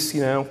agencies,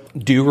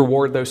 do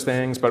reward those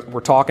things, but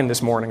we're talking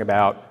this morning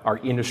about our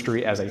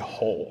industry as a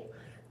whole.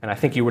 And I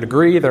think you would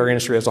agree that our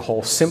industry as a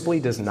whole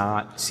simply does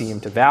not seem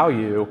to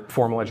value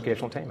formal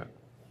educational attainment.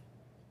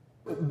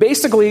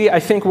 Basically, I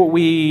think what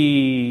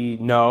we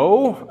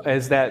know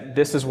is that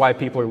this is why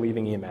people are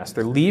leaving EMS.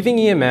 They're leaving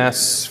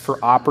EMS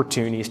for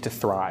opportunities to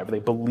thrive. They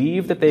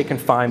believe that they can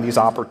find these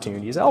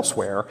opportunities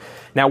elsewhere.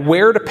 Now,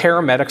 where do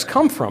paramedics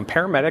come from?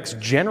 Paramedics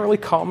generally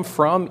come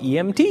from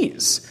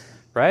EMTs,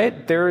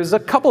 right? There's a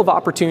couple of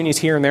opportunities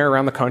here and there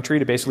around the country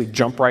to basically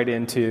jump right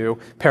into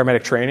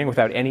paramedic training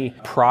without any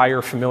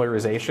prior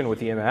familiarization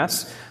with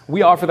EMS.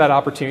 We offer that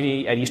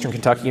opportunity at Eastern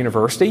Kentucky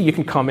University. You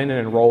can come in and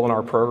enroll in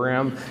our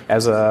program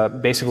as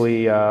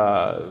basically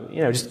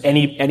just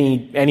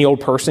any old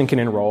person can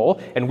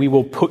enroll, and we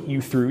will put you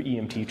through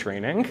EMT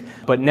training.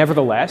 But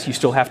nevertheless, you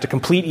still have to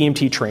complete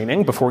EMT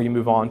training before you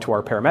move on to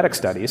our paramedic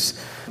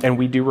studies. And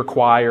we do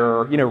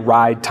require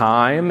ride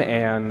time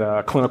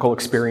and clinical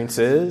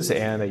experiences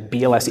and a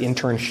BLS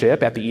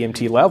internship at the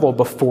EMT level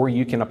before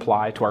you can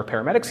apply to our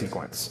paramedic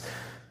sequence.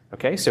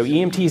 Okay, so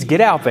EMTs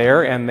get out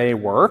there and they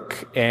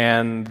work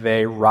and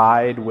they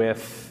ride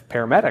with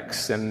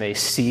paramedics and they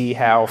see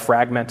how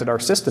fragmented our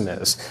system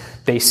is.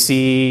 They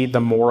see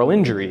the moral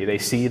injury. They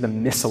see the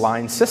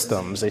misaligned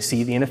systems. They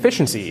see the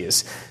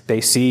inefficiencies. They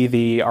see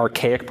the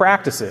archaic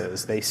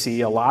practices. They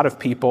see a lot of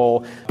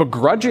people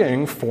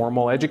begrudging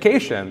formal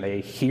education. They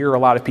hear a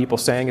lot of people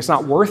saying it's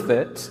not worth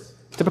it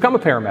to become a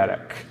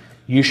paramedic.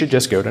 You should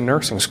just go to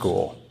nursing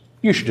school.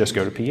 You should just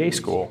go to PA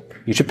school.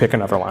 You should pick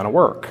another line of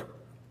work.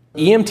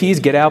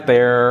 EMTs get out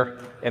there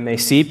and they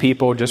see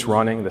people just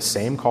running the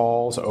same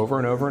calls over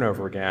and over and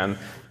over again,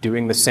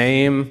 doing the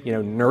same,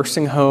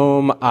 nursing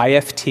home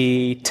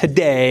IFT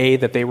today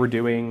that they were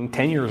doing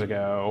 10 years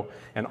ago,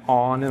 and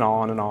on and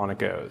on and on it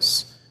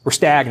goes. We're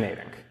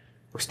stagnating.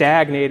 We're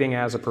stagnating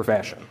as a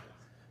profession.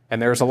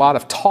 And there's a lot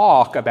of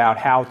talk about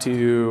how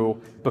to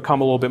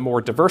become a little bit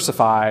more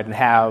diversified and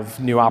have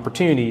new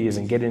opportunities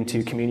and get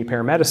into community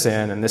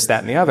paramedicine and this, that,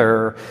 and the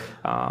other.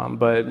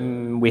 But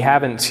we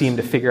haven't seemed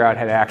to figure out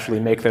how to actually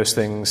make those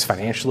things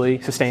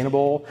financially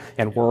sustainable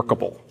and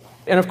workable.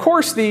 And of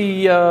course,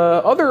 the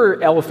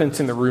other elephants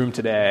in the room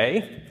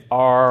today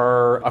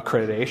are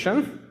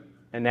accreditation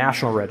and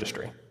national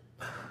registry.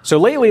 So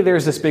lately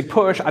there's this big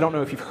push, I don't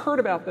know if you've heard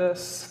about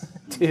this,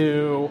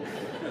 to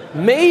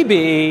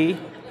maybe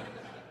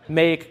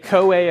make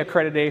COA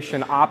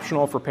accreditation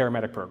optional for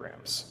paramedic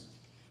programs.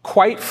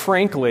 Quite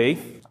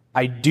frankly,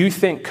 I do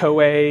think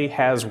COA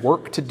has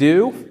work to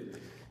do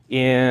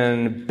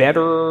in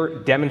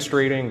better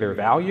demonstrating their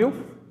value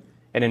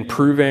and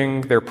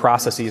improving their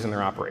processes and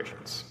their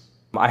operations.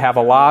 I have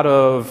a lot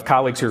of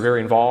colleagues who are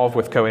very involved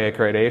with COA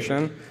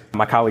accreditation.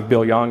 My colleague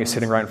Bill Young is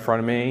sitting right in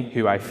front of me,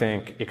 who I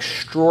think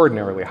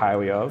extraordinarily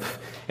highly of.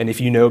 And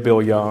if you know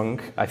Bill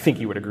Young, I think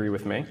you would agree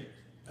with me.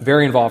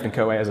 Very involved in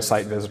COA as a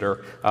site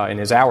visitor and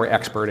is our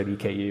expert at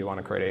EKU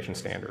on accreditation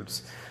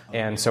standards.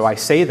 And so I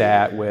say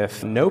that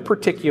with no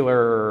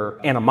particular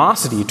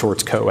animosity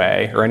towards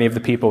COA or any of the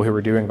people who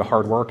are doing the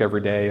hard work every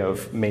day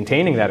of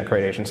maintaining that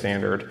accreditation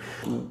standard.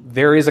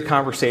 There is a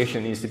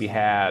conversation that needs to be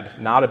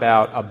had, not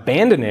about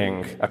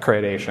abandoning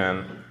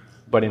accreditation,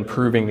 but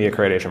improving the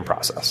accreditation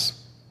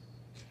process.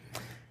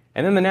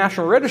 And then the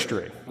National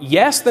Registry.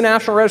 Yes, the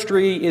National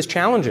Registry is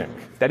challenging.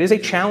 That is a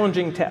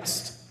challenging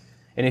test.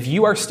 And if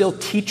you are still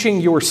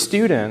teaching your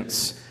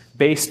students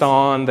based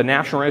on the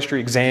National Registry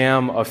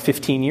exam of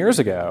 15 years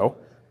ago,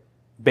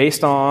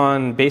 based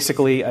on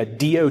basically a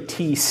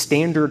DOT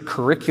standard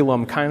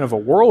curriculum kind of a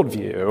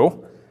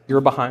worldview, you're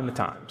behind the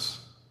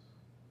times.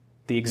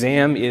 The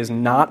exam is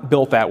not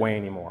built that way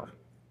anymore.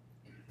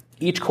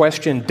 Each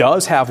question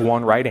does have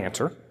one right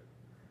answer.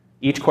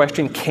 Each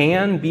question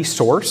can be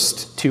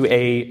sourced to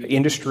an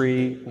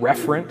industry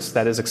reference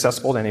that is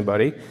accessible to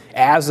anybody.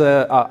 As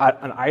an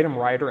item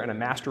writer and a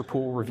master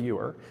pool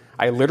reviewer,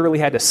 I literally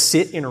had to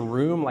sit in a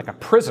room like a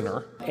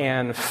prisoner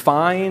and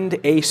find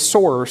a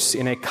source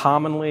in a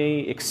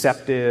commonly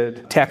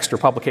accepted text or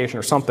publication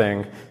or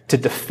something to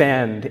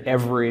defend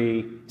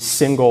every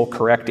single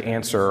correct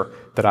answer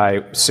that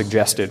I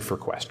suggested for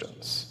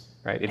questions.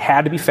 Right? It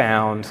had to be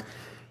found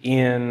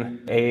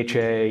in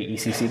AHA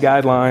ECC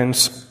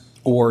guidelines,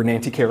 or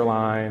Nancy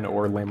Caroline,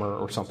 or Limmer,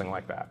 or something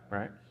like that,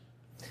 right?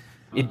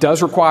 It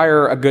does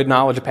require a good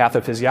knowledge of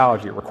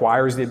pathophysiology. It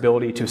requires the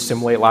ability to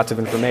assimilate lots of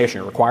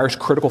information. It requires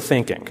critical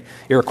thinking.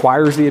 It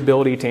requires the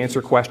ability to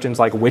answer questions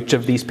like, which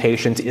of these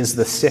patients is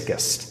the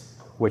sickest?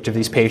 Which of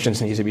these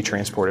patients needs to be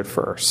transported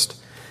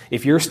first?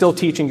 If you're still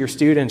teaching your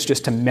students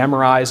just to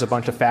memorize a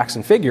bunch of facts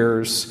and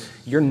figures,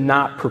 you're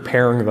not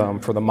preparing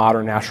them for the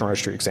modern National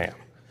Registry exam.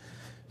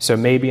 So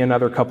maybe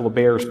another couple of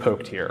bears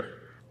poked here.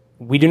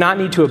 We do not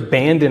need to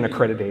abandon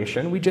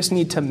accreditation. We just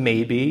need to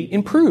maybe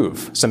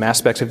improve some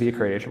aspects of the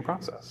accreditation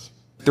process.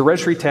 The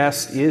registry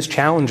test is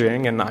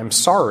challenging, and I'm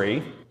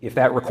sorry if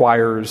that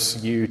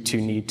requires you to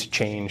need to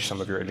change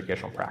some of your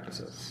educational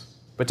practices.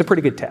 But it's a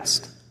pretty good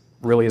test. It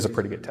really is a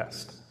pretty good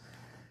test.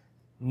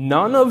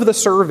 None of the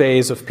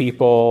surveys of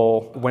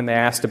people, when they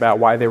asked about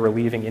why they were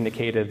leaving,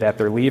 indicated that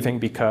they're leaving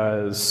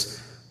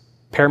because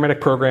paramedic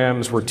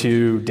programs were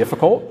too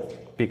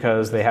difficult,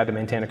 because they had to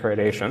maintain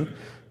accreditation.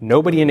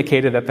 Nobody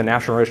indicated that the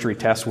National Registry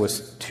test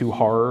was too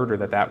hard or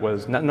that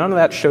was... None of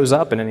that shows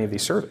up in any of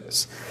these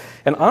surveys.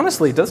 And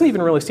honestly, it doesn't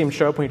even really seem to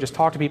show up when you just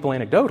talk to people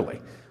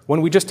anecdotally.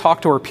 When we just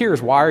talk to our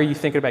peers, why are you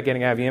thinking about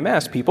getting out of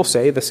EMS? People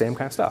say the same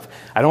kind of stuff.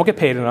 I don't get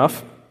paid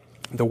enough.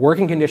 The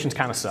working conditions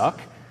kind of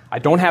suck. I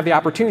don't have the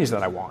opportunities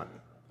that I want.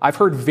 I've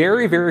heard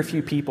very, very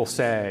few people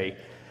say,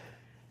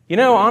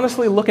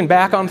 Honestly, looking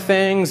back on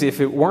things, if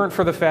it weren't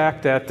for the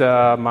fact that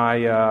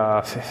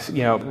my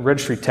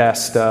registry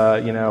test,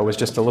 was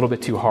just a little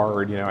bit too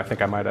hard, I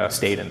think I might have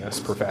stayed in this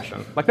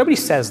profession. Like, nobody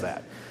says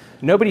that.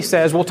 Nobody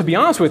says, well, to be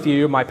honest with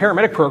you, my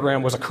paramedic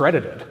program was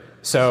accredited,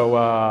 so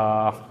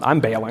I'm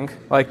bailing.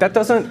 Like, that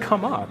doesn't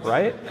come up,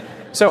 right?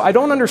 So I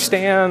don't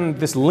understand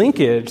this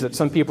linkage that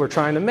some people are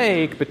trying to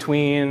make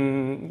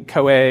between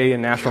COA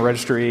and National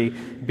Registry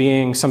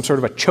being some sort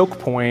of a choke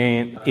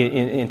point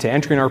into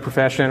entering our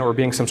profession or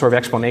being some sort of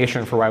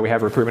explanation for why we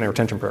have a recruitment and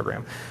retention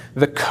program.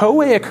 The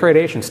COA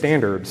accreditation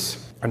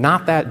standards are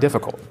not that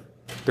difficult.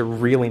 They're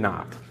really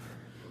not.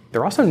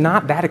 They're also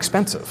not that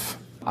expensive.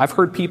 I've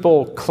heard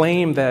people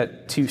claim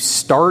that to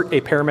start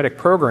a paramedic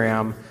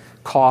program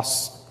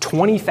costs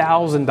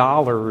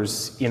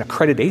 $20,000 in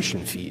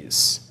accreditation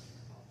fees.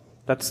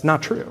 That's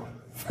not true.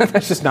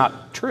 That's just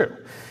not true.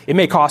 It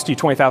may cost you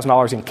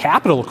 $20,000 in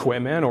capital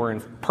equipment or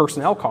in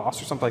personnel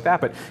costs or something like that,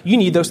 but you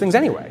need those things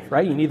anyway,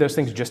 right? You need those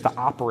things just to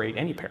operate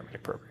any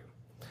paramedic program.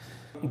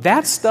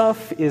 That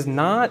stuff is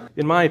not,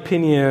 in my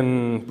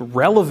opinion,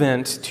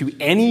 relevant to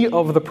any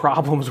of the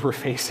problems we're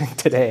facing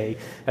today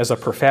as a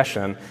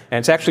profession. And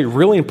it's actually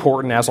really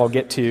important, as I'll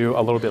get to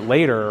a little bit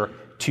later,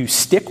 to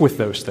stick with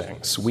those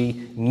things.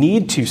 We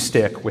need to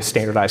stick with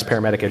standardized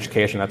paramedic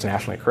education that's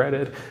nationally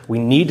accredited. We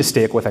need to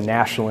stick with a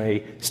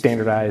nationally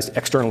standardized,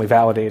 externally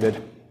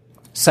validated,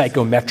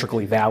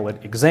 psychometrically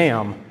valid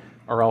exam,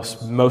 or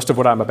else most of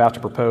what I'm about to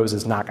propose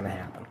is not going to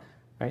happen.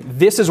 Right?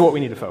 This is what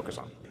we need to focus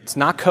on. It's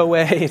not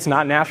COA, it's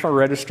not National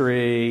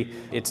Registry,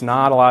 it's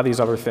not a lot of these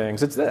other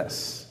things. It's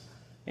this.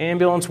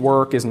 Ambulance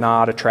work is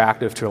not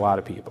attractive to a lot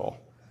of people.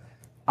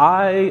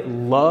 I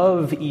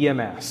love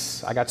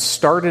EMS. I got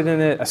started in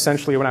it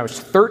essentially when I was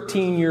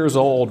 13 years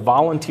old,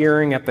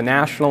 volunteering at the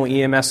National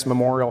EMS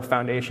Memorial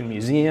Foundation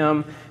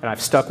Museum, and I've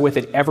stuck with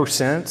it ever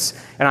since.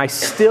 And I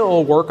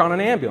still work on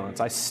an ambulance.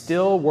 I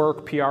still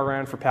work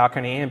PRN for Powell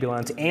County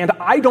Ambulance, and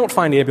I don't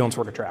find ambulance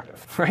work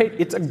attractive, right?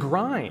 It's a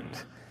grind.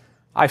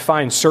 I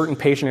find certain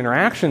patient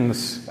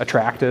interactions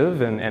attractive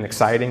and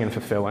exciting and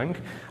fulfilling.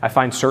 I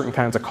find certain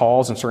kinds of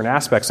calls and certain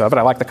aspects of it.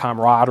 I like the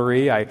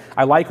camaraderie.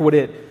 I like what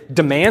it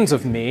demands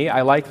of me.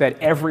 I like that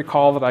every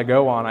call that I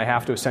go on, I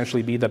have to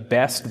essentially be the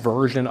best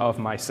version of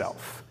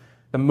myself.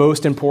 The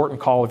most important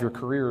call of your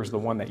career is the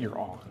one that you're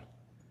on.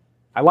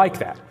 I like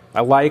that.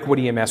 I like what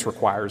EMS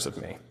requires of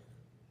me.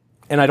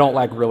 And I don't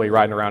like really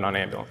riding around on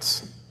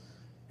ambulance.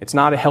 It's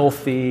not a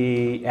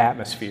healthy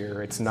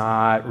atmosphere. It's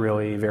not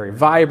really very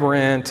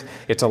vibrant.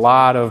 It's a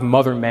lot of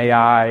mother may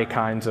I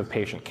kinds of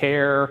patient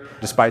care,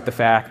 despite the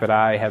fact that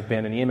I have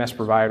been an EMS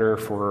provider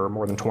for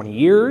more than 20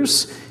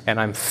 years, and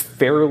I'm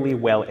fairly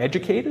well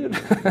educated,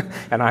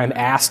 and I'm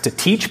asked to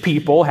teach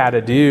people how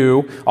to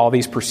do all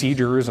these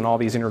procedures and all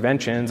these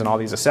interventions and all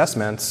these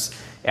assessments,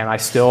 and I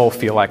still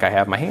feel like I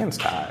have my hands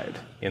tied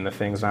in the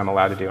things I'm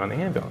allowed to do on the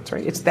ambulance,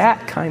 right? It's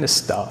that kind of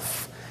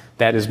stuff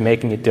that is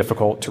making it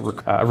difficult to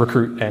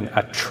recruit and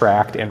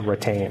attract and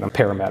retain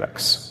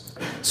paramedics.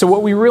 So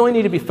what we really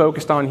need to be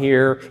focused on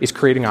here is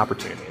creating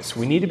opportunities.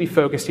 We need to be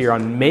focused here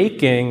on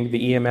making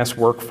the EMS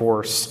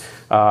workforce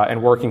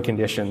and working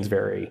conditions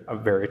very,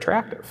 very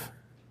attractive.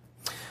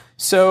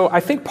 So I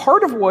think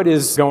part of what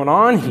is going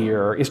on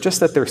here is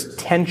just that there's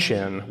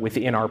tension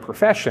within our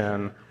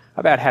profession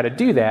about how to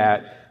do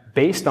that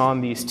based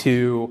on these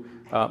two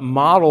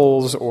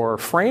models or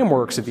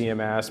frameworks of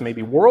EMS,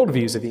 maybe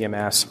worldviews of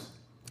EMS,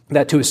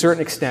 that to a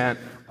certain extent,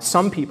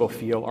 some people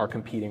feel are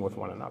competing with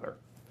one another.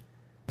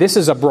 This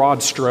is a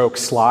broad stroke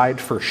slide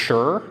for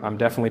sure. I'm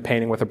definitely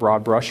painting with a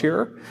broad brush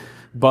here.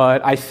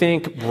 But I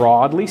think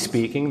broadly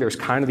speaking, there's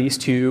kind of these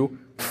two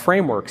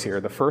frameworks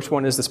here. The first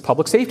one is this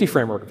public safety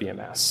framework of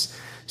EMS.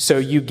 So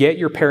you get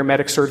your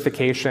paramedic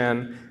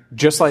certification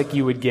just like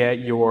you would get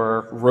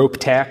your rope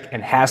tech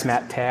and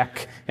hazmat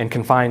tech and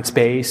confined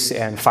space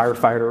and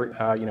firefighter,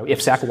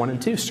 IFSAC 1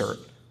 and 2 cert.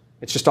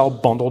 It's just all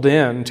bundled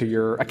into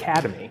your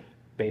academy,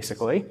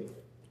 basically.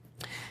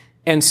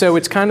 And so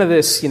it's kind of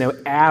this,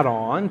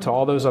 add-on to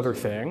all those other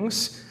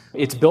things.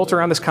 It's built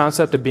around this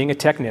concept of being a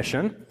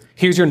technician.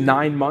 Here's your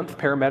 9-month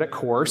paramedic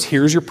course.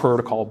 Here's your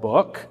protocol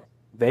book.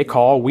 They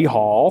call, we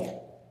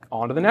haul,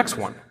 on to the next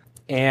one.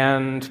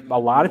 And a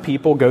lot of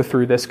people go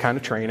through this kind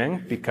of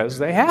training because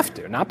they have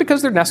to. Not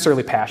because they're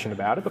necessarily passionate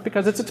about it, but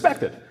because it's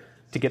expected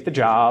to get the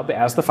job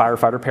as the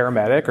firefighter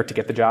paramedic or to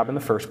get the job in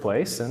the first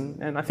place.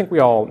 And I think we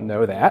all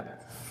know that.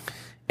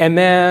 And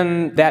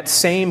then that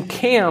same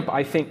camp,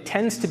 I think,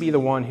 tends to be the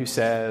one who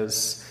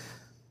says,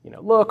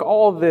 look,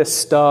 all this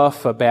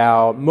stuff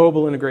about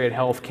mobile integrated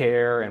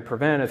healthcare and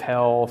preventive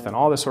health and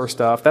all this sort of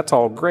stuff, that's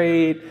all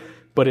great,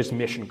 but it's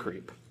mission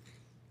creep.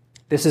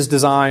 This is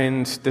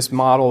designed, this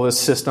model, this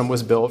system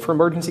was built for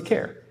emergency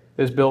care.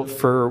 It was built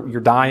for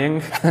you're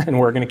dying, and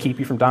we're going to keep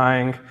you from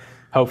dying,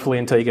 hopefully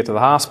until you get to the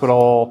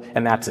hospital,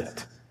 and that's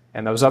it.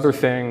 And those other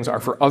things are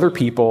for other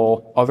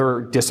people,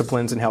 other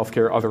disciplines in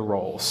healthcare, other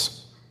roles.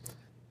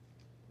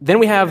 Then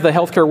we have the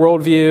healthcare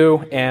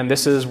worldview, and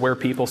this is where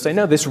people say,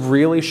 no, this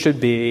really should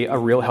be a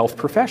real health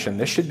profession.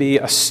 This should be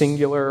a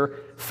singular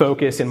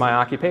focus in my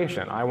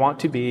occupation. I want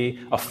to be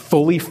a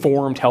fully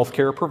formed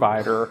healthcare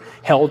provider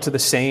held to the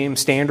same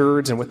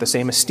standards and with the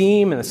same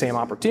esteem and the same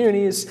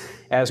opportunities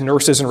as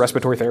nurses and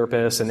respiratory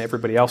therapists and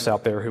everybody else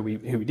out there who we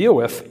deal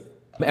with.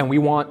 And we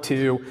want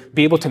to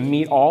be able to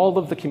meet all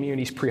of the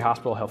community's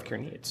pre-hospital healthcare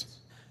needs.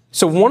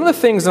 So one of the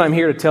things that I'm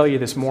here to tell you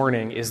this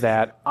morning is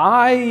that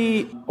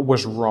I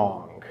was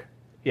wrong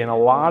in a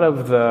lot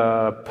of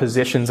the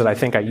positions that I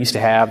think I used to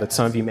have that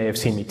some of you may have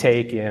seen me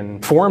take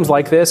in forums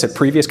like this at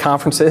previous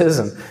conferences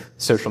and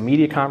social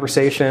media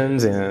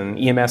conversations and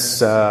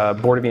EMS,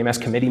 Board of EMS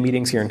committee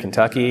meetings here in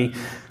Kentucky.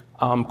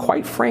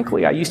 Quite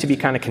frankly, I used to be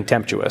kind of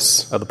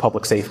contemptuous of the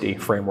public safety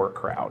framework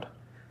crowd.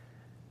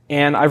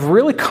 And I've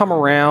really come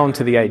around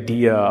to the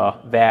idea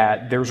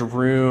that there's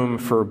room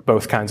for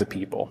both kinds of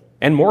people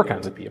and more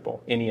kinds of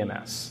people in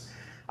EMS.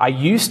 I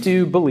used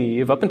to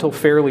believe, up until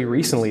fairly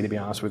recently, to be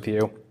honest with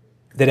you,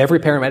 that every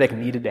paramedic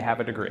needed to have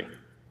a degree.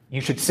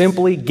 You should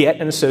simply get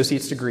an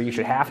associate's degree. You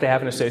should have to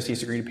have an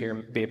associate's degree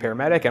to be a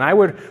paramedic. And I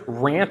would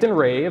rant and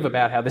rave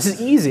about how this is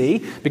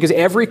easy because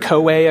every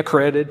COA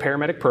accredited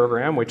paramedic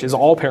program, which is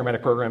all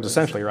paramedic programs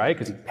essentially, right?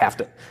 Because you have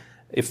to,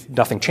 if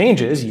nothing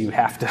changes, you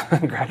have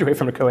to graduate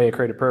from a COA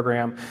accredited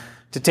program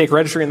to take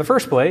registry in the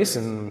first place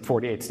in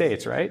 48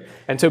 states, right?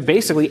 And so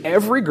basically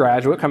every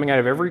graduate coming out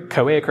of every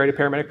COA accredited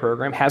paramedic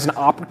program has an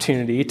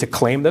opportunity to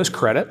claim those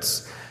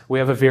credits. We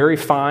have a very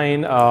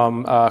fine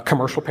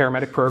commercial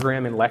paramedic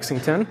program in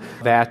Lexington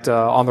that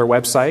on their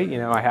website,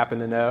 I happen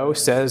to know,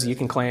 says you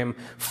can claim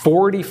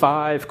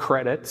 45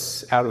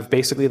 credits out of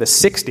basically the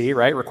 60,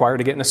 right, required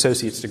to get an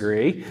associate's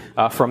degree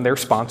from their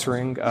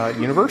sponsoring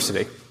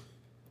university.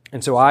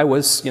 And so I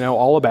was,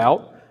 all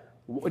about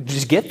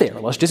just get there.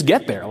 Let's just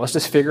get there. Let's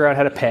just figure out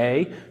how to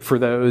pay for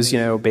those,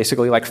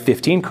 basically like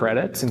 15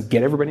 credits and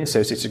get everybody an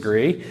associate's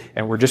degree.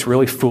 And we're just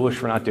really foolish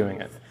for not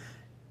doing it.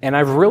 And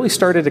I've really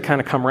started to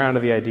kind of come around to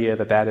the idea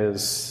that that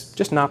is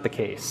just not the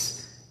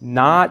case.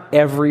 Not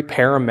every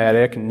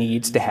paramedic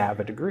needs to have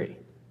a degree.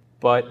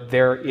 But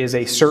there is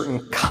a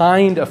certain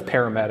kind of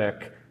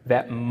paramedic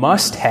that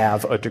must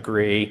have a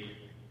degree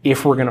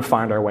if we're going to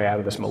find our way out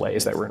of this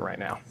malaise that we're in right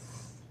now.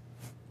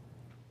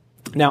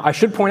 Now, I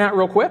should point out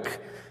real quick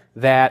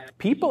that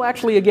people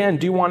actually, again,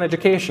 do want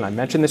education. I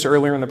mentioned this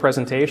earlier in the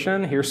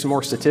presentation. Here's some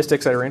more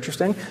statistics that are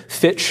interesting.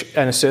 Fitch,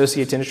 an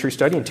associate's industry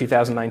study in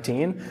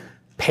 2019,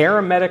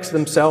 paramedics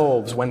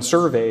themselves, when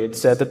surveyed,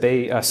 said that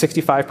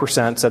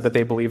 65% said that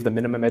they believe the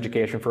minimum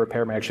education for a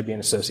paramedic should be an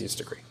associate's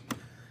degree.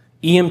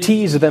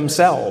 EMTs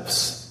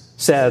themselves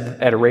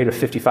said at a rate of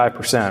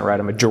 55%, right?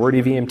 A majority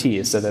of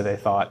EMTs said that they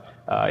thought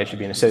it should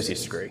be an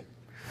associate's degree.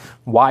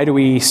 Why do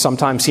we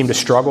sometimes seem to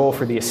struggle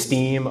for the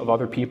esteem of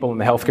other people in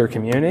the healthcare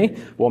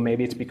community? Well,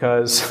 maybe it's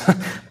because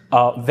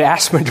a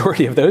vast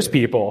majority of those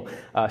people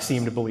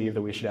seem to believe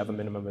that we should have a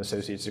minimum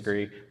associate's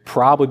degree,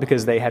 probably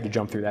because they had to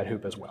jump through that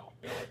hoop as well.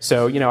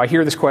 So, I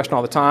hear this question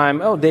all the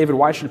time, oh, David,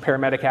 why should a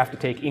paramedic have to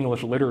take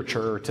English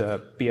literature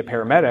to be a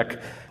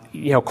paramedic?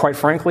 Quite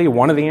frankly,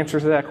 one of the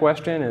answers to that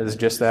question is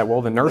just that,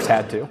 well, the nurse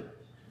had to,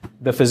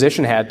 the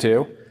physician had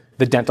to,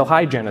 the dental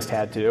hygienist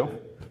had to,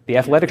 the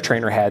athletic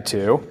trainer had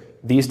to,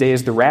 these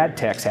days the rad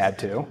techs had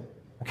to.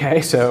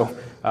 Okay, so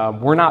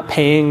we're not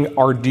paying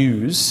our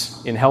dues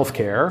in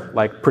healthcare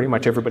like pretty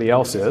much everybody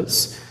else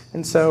is.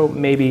 And so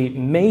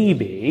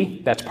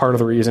maybe that's part of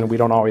the reason we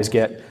don't always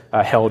get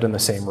held in the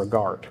same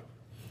regard.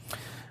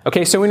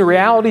 Okay, so in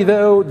reality,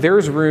 though,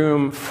 there's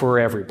room for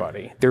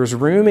everybody. There's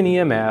room in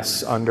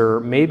EMS under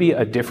maybe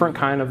a different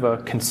kind of a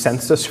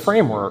consensus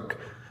framework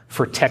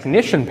for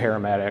technician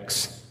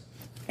paramedics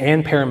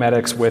and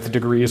paramedics with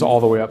degrees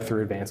all the way up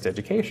through advanced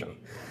education.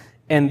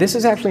 And this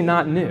is actually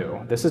not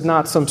new. This is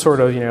not some sort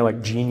of,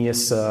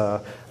 genius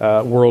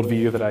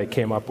worldview that I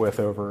came up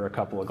with over a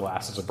couple of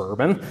glasses of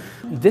bourbon.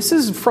 This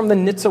is from the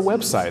NHTSA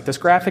website. This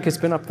graphic has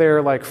been up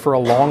there for a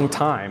long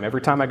time.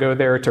 Every time I go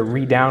there to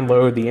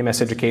re-download the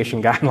EMS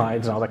education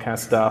guidelines and all that kind of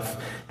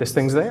stuff, this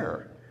thing's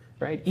there.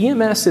 Right?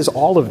 EMS is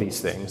all of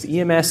these things.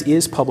 EMS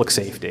is public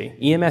safety.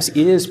 EMS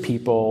is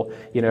people,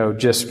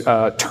 just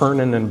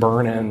turning and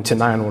burning to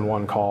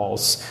 911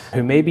 calls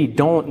who maybe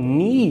don't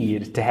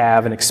need to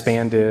have an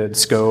expanded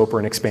scope or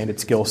an expanded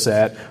skill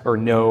set or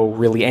know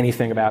really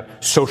anything about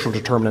social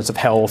determinants of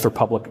health or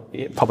public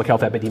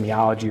health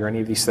epidemiology or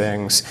any of these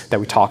things that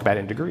we talk about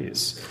in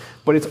degrees.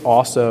 But it's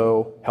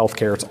also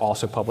healthcare. It's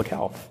also public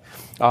health.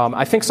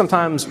 I think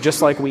sometimes,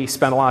 just like we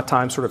spend a lot of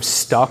time sort of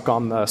stuck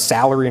on the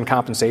salary and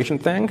compensation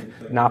thing,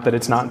 not that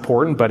it's not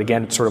important, but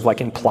again, it's sort of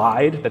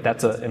implied that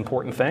that's an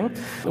important thing.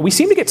 We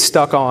seem to get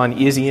stuck on,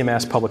 is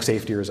EMS public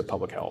safety or is it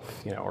public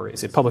health? Or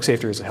is it public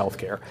safety or is it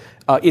healthcare?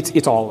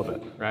 It's all of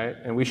it, right?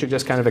 And we should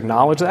just kind of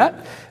acknowledge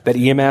that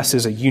EMS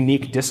is a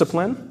unique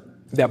discipline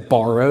that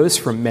borrows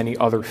from many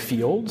other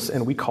fields,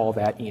 and we call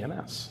that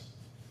EMS.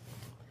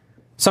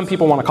 Some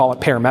people want to call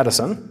it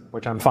paramedicine,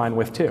 which I'm fine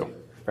with too.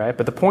 Right?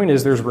 But the point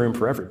is there's room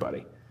for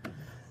everybody.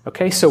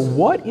 Okay, so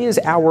what is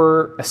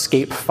our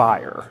escape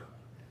fire?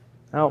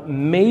 Now,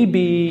 maybe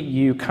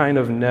you kind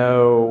of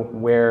know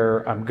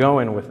where I'm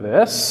going with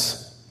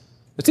this.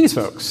 It's these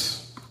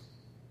folks.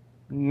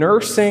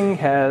 Nursing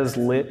has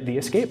lit the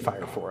escape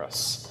fire for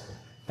us.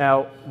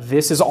 Now,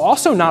 this is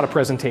also not a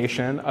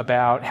presentation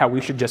about how we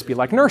should just be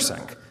like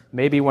nursing.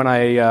 Maybe when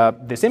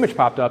this image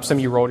popped up, some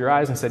of you rolled your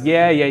eyes and said,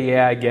 yeah,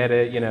 I get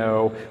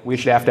it, we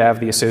should have to have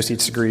the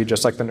associate's degree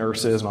just like the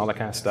nurses and all that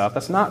kind of stuff.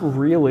 That's not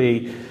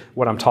really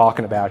what I'm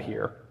talking about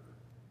here.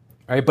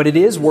 All right, but it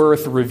is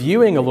worth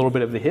reviewing a little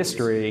bit of the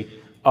history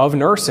of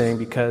nursing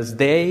because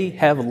they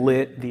have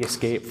lit the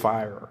escape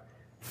fire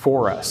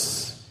for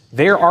us.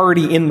 They're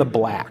already in the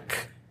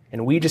black,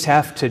 and we just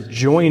have to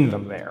join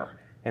them there.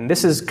 And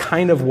this is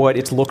kind of what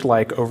it's looked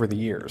like over the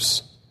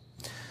years.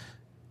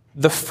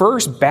 The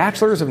first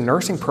bachelor's of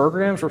nursing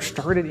programs were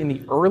started in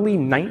the early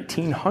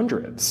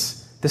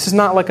 1900s. This is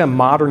not like a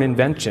modern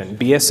invention.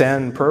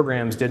 BSN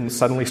programs didn't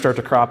suddenly start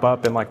to crop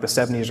up in like the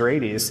 70s or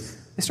 80s.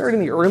 They started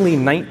in the early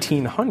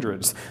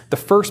 1900s. The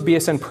first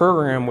BSN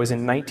program was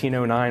in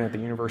 1909 at the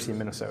University of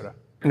Minnesota.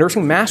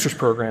 Nursing master's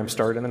programs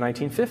started in the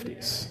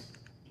 1950s.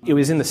 It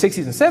was in the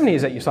 60s and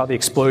 70s that you saw the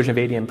explosion of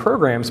ADN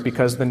programs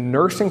because the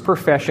nursing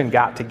profession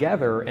got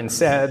together and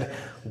said,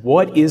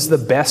 what is the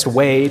best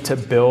way to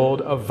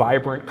build a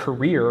vibrant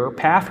career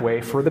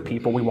pathway for the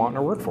people we want in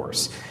our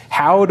workforce?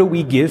 How do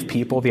we give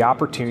people the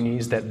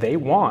opportunities that they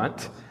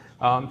want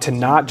to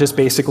not just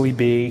basically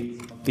be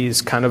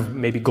these kind of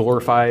maybe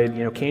glorified,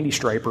 candy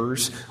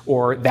stripers,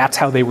 or that's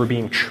how they were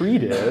being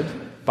treated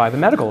by the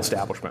medical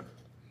establishment?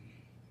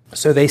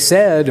 So they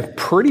said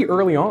pretty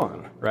early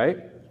on, right?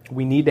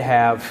 We need to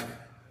have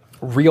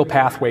real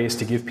pathways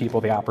to give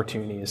people the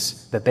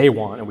opportunities that they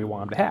want and we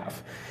want them to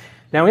have.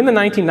 Now, in the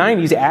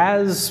 1990s,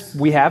 as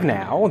we have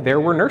now,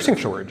 there were nursing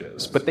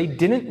shortages, but they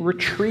didn't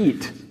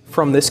retreat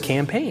from this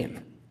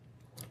campaign.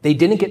 They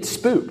didn't get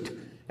spooked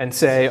and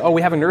say, oh,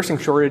 we have a nursing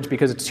shortage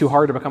because it's too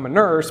hard to become a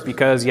nurse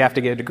because you have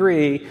to get a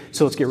degree,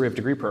 so let's get rid of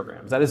degree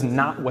programs. That is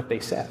not what they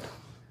said.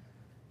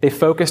 They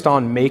focused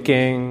on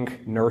making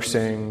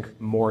nursing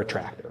more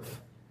attractive.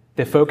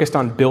 They focused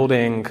on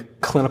building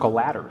clinical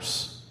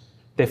ladders.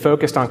 They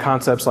focused on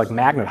concepts like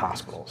magnet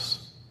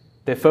hospitals.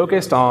 They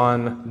focused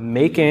on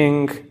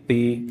making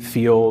the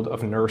field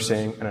of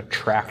nursing an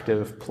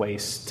attractive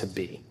place to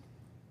be.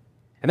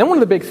 And then one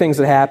of the big things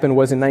that happened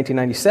was in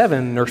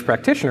 1997, nurse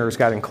practitioners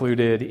got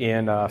included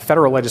in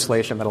federal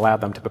legislation that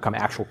allowed them to become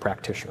actual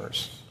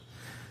practitioners.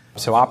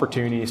 So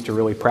opportunities to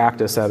really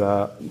practice at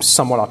a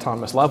somewhat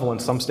autonomous level, in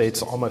some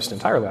states almost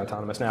entirely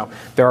autonomous. Now,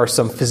 there are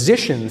some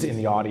physicians in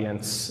the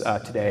audience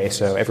today,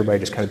 so everybody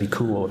just kind of be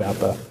cool about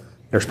the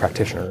nurse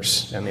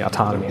practitioners and the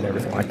autonomy and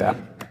everything like that.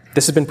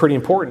 This has been pretty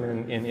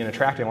important in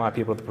attracting a lot of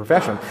people to the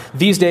profession.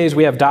 These days,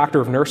 we have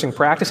Doctor of Nursing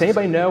practice.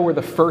 Anybody know where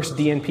the first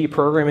DNP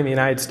program in the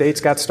United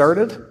States got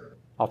started?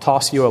 I'll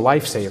toss you a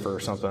lifesaver or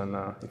something.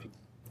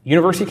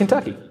 University of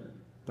Kentucky,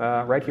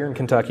 right here in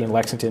Kentucky, in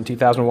Lexington,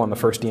 2001, the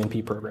first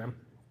DNP program.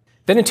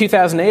 Then in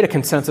 2008, a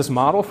consensus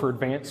model for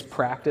advanced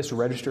practice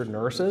registered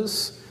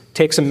nurses.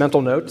 Take some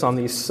mental notes on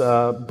these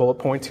bullet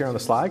points here on the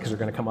slide because they're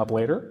going to come up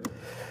later.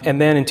 And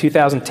then in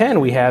 2010,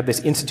 we had this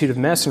Institute of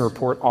Medicine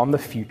report on the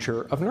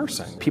future of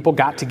nursing. People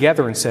got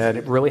together and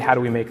said, really, how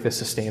do we make this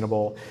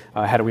sustainable?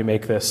 How do we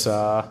make this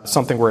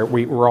something where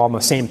we're all on the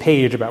same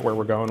page about where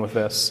we're going with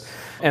this?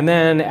 And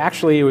then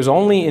actually, it was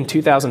only in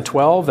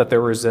 2012 that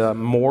there was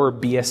more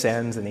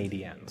BSNs and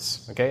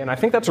ADNs. Okay, and I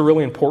think that's a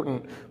really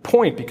important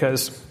point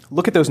because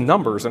look at those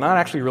numbers. They're not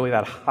actually really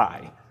that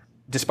high.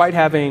 Despite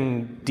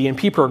having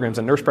DNP programs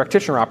and nurse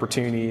practitioner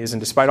opportunities, and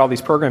despite all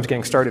these programs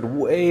getting started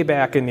way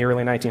back in the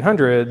early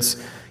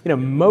 1900s,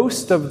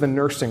 most of the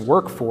nursing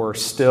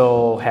workforce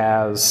still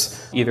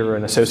has either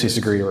an associate's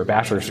degree or a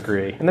bachelor's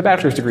degree, and the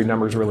bachelor's degree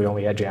numbers really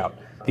only edge out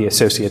the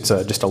associates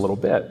just a little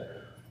bit.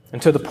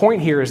 And so the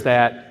point here is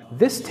that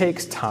this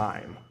takes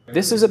time.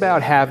 This is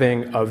about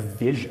having a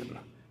vision.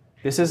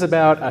 This is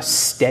about a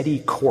steady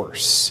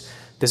course.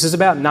 This is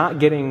about not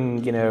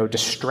getting,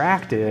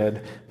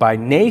 distracted by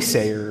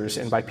naysayers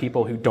and by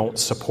people who don't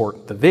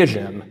support the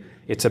vision.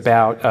 It's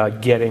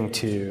about getting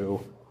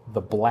to the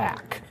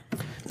black.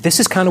 This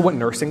is kind of what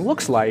nursing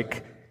looks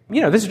like.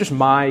 This is just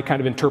my kind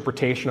of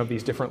interpretation of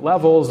these different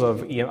levels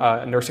of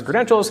nursing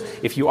credentials.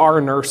 If you are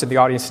a nurse in the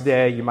audience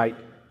today, you might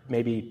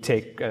maybe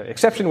take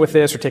exception with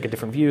this or take a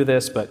different view of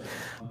this,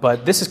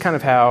 but this is kind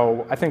of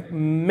how I think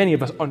many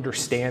of us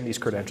understand these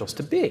credentials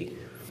to be.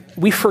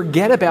 We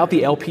forget about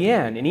the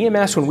LPN. In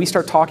EMS, when we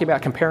start talking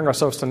about comparing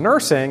ourselves to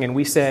nursing and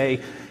we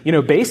say,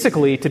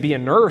 basically to be a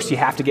nurse, you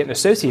have to get an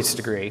associate's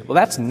degree. Well,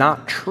 that's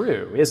not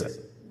true, is it?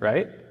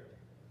 Right?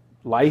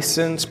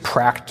 Licensed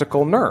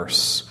practical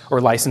nurse or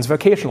licensed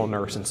vocational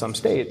nurse in some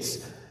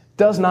states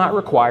does not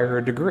require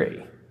a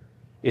degree.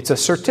 It's a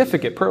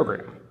certificate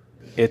program.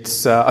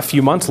 It's a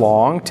few months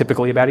long,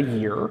 typically about a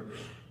year,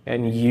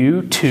 and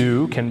you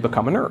too can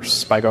become a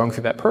nurse by going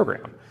through that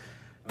program.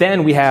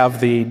 Then we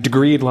have the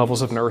degreed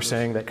levels of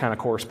nursing that kind of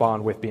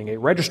correspond with being a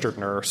registered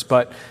nurse.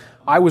 But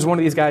I was one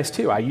of these guys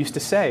too. I used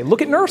to say,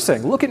 look at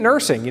nursing. You got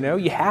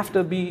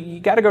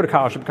to go to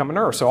college to become a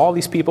nurse. So all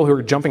these people who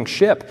are jumping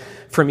ship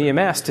from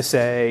EMS to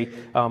say,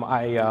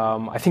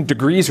 I think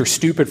degrees are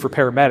stupid for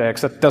paramedics.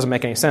 That doesn't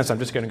make any sense. I'm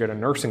just going to go to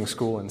nursing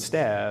school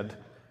instead.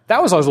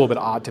 That was always a little bit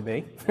odd to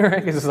me, right?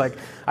 Because it's like,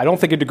 I don't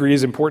think a degree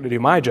is important to do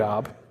my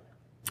job,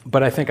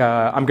 but I think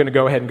I'm going to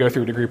go ahead and go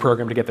through a degree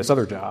program to get this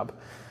other job.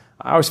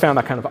 I always found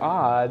that kind of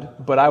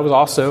odd, but I was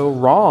also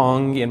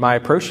wrong in my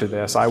approach to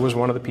this. I was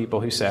one of the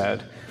people who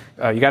said,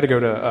 you got to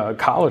go to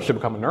college to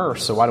become a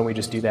nurse, so why don't we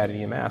just do that at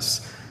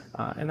EMS?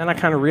 And then I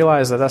kind of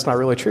realized that that's not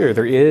really true.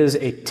 There is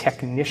a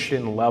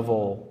technician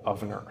level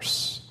of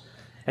nurse.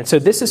 And so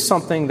this is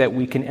something that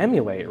we can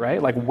emulate, right?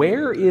 Like,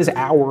 where is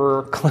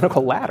our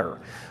clinical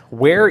ladder?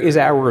 Where is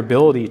our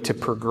ability to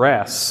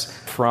progress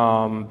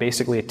from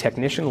basically a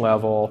technician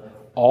level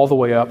all the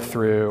way up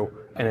through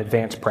an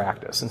advanced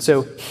practice? And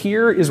so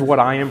here is what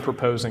I am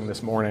proposing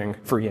this morning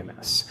for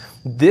EMS.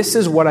 This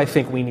is what I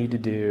think we need to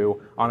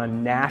do on a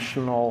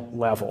national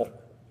level.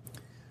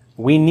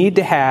 We need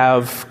to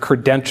have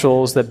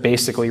credentials that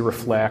basically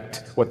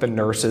reflect what the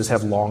nurses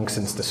have long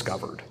since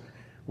discovered.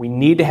 We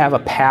need to have a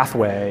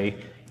pathway,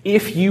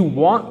 if you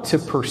want to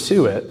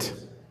pursue it,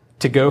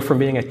 to go from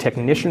being a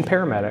technician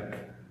paramedic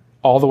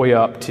all the way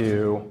up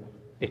to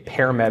a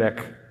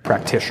paramedic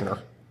practitioner.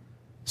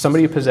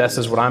 Somebody who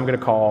possesses what I'm going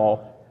to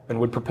call and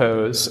would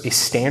propose a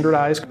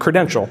standardized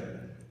credential,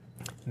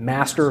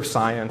 Master of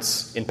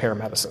Science in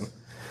Paramedicine.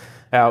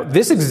 Now,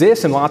 this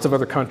exists in lots of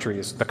other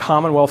countries. The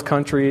Commonwealth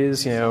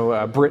countries,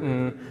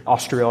 Britain,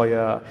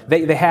 Australia,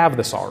 they have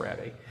this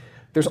already.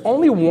 There's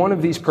only one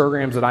of these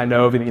programs that I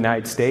know of in the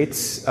United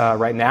States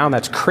right now, and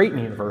that's Creighton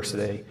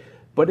University,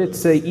 but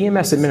it's an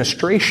EMS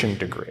administration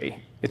degree.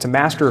 It's a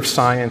Master of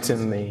Science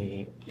in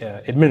the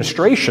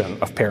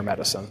administration of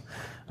paramedicine,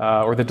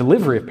 or the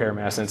delivery of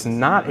paramedicine. It's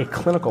not a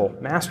clinical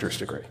master's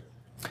degree.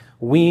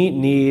 We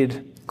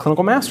need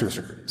clinical master's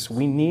degrees.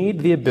 We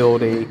need the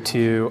ability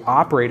to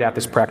operate at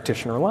this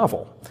practitioner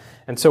level.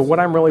 And so what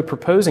I'm really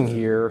proposing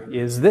here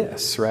is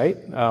this, right?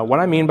 What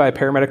I mean by a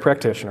paramedic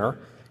practitioner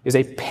is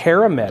a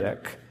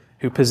paramedic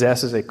who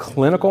possesses a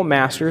clinical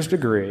master's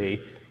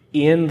degree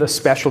in the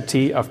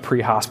specialty of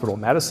pre-hospital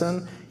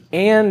medicine.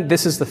 And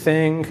this is the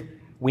thing,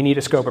 we need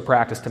a scope of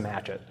practice to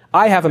match it.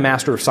 I have a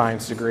Master of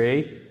Science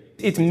degree.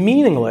 It's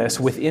meaningless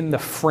within the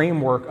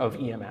framework of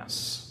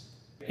EMS.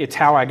 It's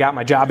how I got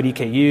my job at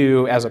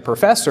EKU as a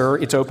professor.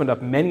 It's opened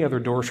up many other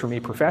doors for me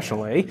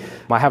professionally.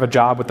 I have a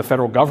job with the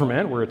federal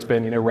government where it's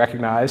been,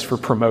 recognized for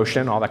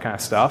promotion, all that kind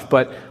of stuff.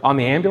 But on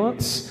the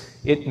ambulance,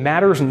 it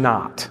matters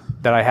not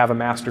that I have a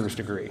master's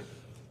degree.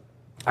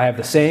 I have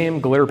the same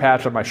glitter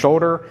patch on my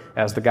shoulder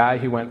as the guy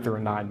who went through a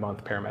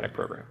 9-month paramedic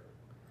program.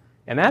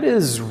 And that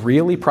is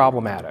really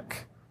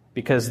problematic,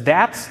 because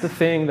that's the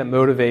thing that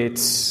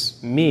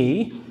motivates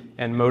me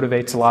and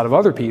motivates a lot of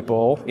other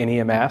people in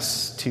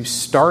EMS to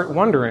start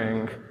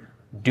wondering,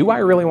 do I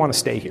really want to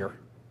stay here?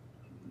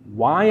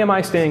 Why am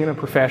I staying in a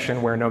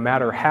profession where no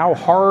matter how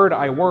hard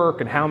I work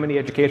and how many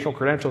educational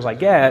credentials I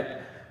get,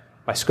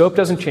 my scope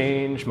doesn't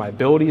change, my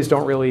abilities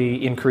don't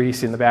really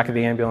increase in the back of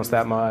the ambulance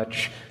that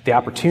much, the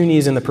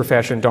opportunities in the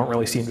profession don't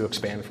really seem to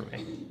expand for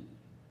me.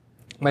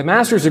 My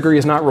master's degree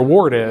is not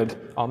rewarded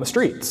on the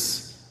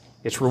streets.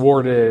 It's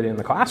rewarded in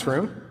the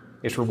classroom,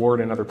 it's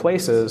rewarded in other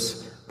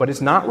places, but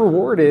it's not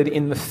rewarded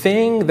in the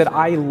thing that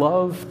I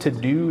love to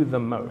do the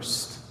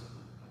most.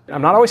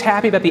 I'm not always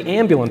happy about the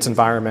ambulance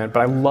environment,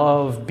 but I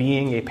love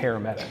being a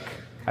paramedic.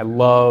 I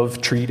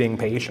love treating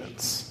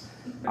patients.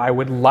 I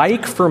would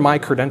like for my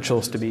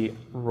credentials to be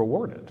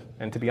rewarded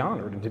and to be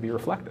honored and to be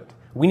reflected.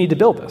 We need to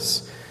build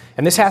this.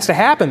 And this has to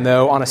happen,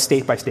 though, on a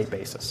state-by-state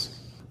basis.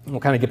 We'll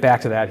kind of get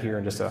back to that here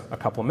in just a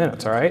couple of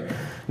minutes, all right?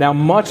 Now,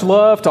 much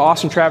love to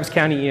Austin Travis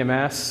County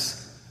EMS.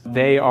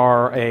 They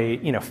are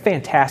a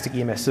fantastic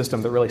EMS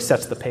system that really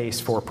sets the pace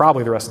for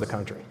probably the rest of the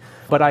country.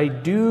 But I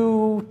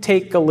do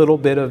take a little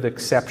bit of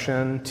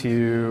exception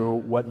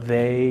to what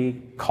they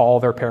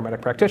call their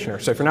paramedic practitioner.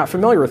 So if you're not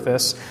familiar with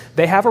this,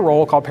 they have a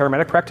role called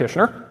paramedic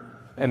practitioner,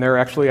 and they're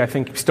actually, I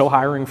think, still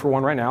hiring for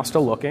one right now,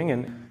 still looking.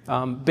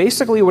 And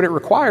basically what it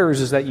requires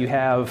is that you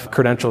have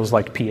credentials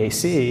like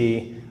PAC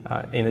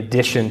in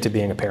addition to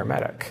being a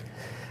paramedic.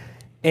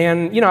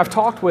 And, I've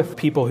talked with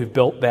people who've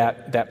built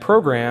that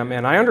program,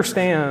 and I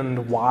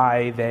understand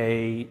why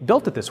they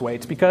built it this way.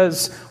 It's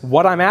because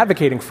what I'm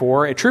advocating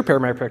for, a true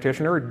paramedic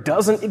practitioner,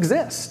 doesn't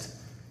exist.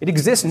 It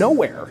exists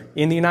nowhere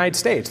in the United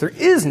States. There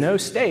is no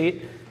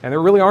state, and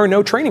there really are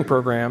no training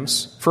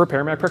programs for a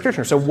paramedic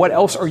practitioner. So what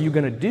else are you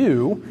going to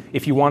do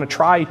if you want to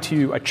try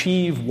to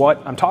achieve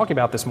what I'm talking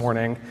about this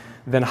morning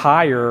than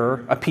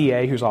hire a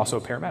PA who's also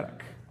a paramedic?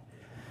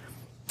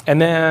 And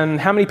then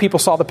how many people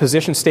saw the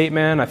position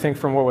statement, I think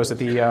from,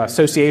 the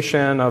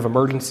Association of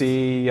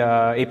Emergency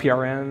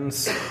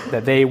APRNs,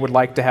 that they would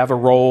like to have a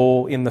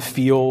role in the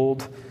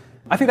field?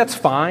 I think that's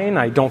fine.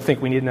 I don't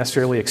think we need to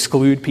necessarily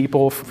exclude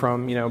people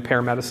from,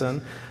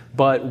 paramedicine.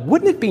 But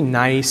wouldn't it be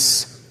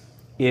nice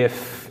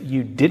if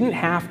you didn't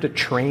have to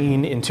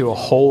train into a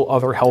whole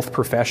other health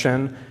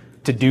profession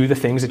to do the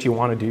things that you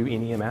want to do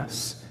in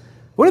EMS?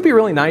 Wouldn't it be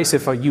really nice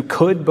if you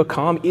could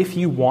become, if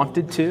you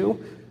wanted to,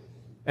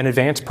 an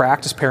advanced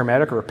practice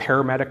paramedic or a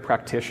paramedic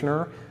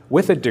practitioner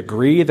with a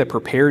degree that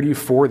prepared you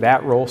for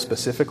that role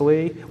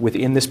specifically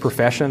within this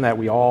profession that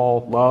we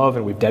all love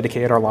and we've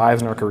dedicated our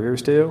lives and our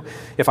careers to.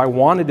 If I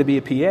wanted to be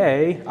a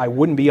PA, I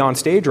wouldn't be on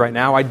stage right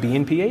now. I'd be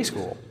in PA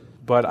school.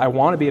 But I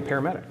want to be a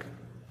paramedic.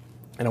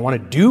 And I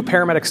want to do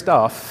paramedic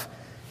stuff,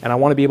 and I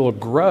want to be able to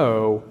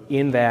grow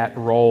in that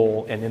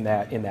role and in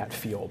that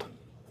field.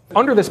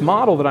 Under this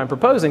model that I'm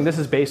proposing, this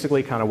is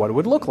basically kind of what it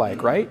would look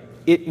like, right?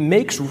 It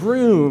makes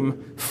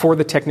room for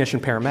the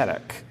technician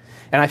paramedic.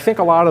 And I think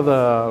a lot of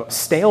the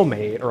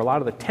stalemate or a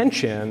lot of the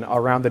tension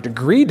around the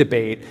degree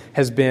debate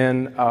has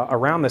been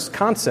around this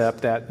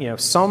concept that,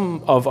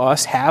 some of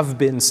us have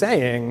been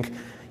saying,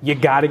 you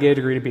got to get a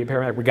degree to be a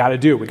paramedic. We got to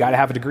do it. We got to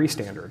have a degree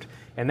standard.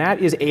 And that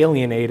is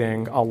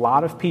alienating a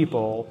lot of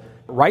people,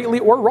 rightly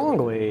or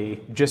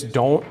wrongly, just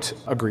don't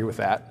agree with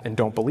that and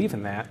don't believe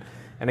in that.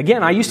 And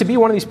again, I used to be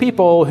one of these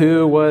people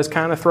who was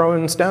kind of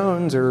throwing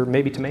stones or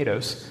maybe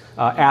tomatoes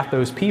at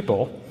those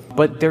people.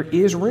 But there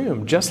is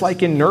room. Just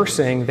like in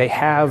nursing, they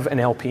have an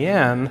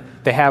LPN,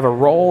 they have a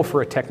role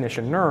for a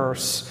technician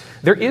nurse.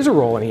 There is a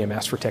role in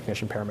EMS for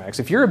technician paramedics.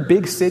 If you're a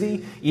big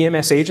city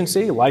EMS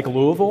agency like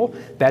Louisville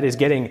that is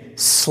getting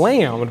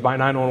slammed by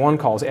 911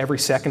 calls every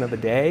second of the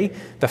day,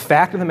 the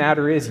fact of the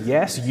matter is,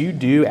 yes, you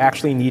do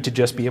actually need to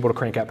just be able to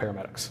crank out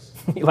paramedics.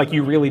 Like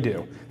you really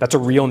do. That's a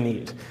real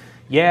need.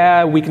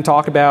 Yeah, we can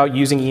talk about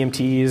using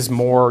EMTs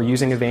more,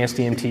 using advanced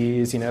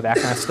EMTs, that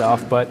kind of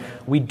stuff, but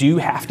we do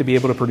have to be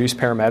able to produce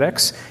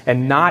paramedics,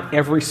 and not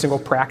every single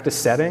practice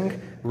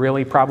setting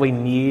really probably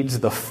needs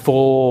the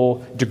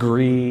full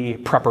degree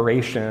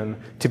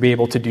preparation to be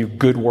able to do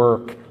good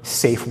work,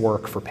 safe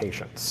work for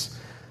patients.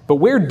 But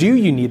where do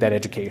you need that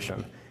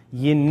education?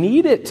 You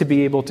need it to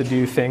be able to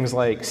do things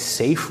like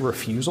safe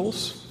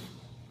refusals.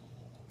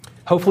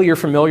 Hopefully you're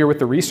familiar with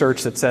the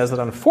research that says that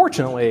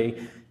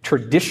unfortunately,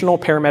 traditional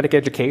paramedic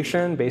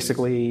education,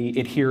 basically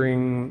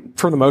adhering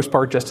for the most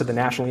part just to the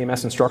National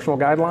EMS instructional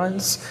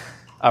guidelines,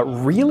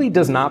 really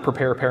does not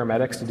prepare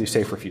paramedics to do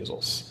safe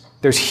refusals.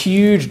 There's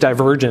huge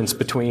divergence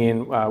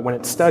between when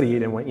it's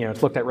studied and when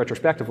it's looked at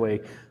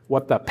retrospectively,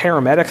 what the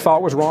paramedic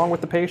thought was wrong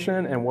with the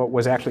patient and what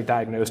was actually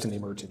diagnosed in the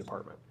emergency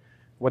department.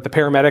 What the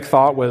paramedic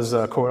thought was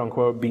a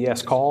quote-unquote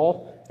BS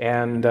call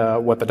and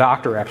what the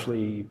doctor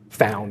actually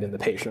found in the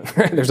patient.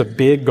 There's a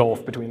big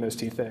gulf between those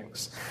two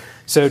things.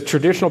 So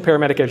traditional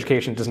paramedic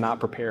education does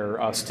not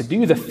prepare us to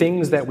do the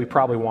things that we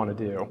probably want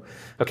to do.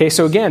 Okay,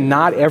 so again,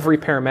 not every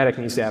paramedic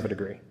needs to have a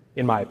degree,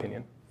 in my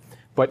opinion.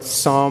 But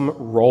some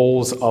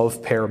roles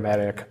of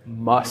paramedic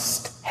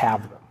must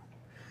have them.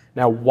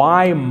 Now,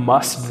 why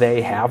must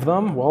they have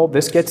them? Well,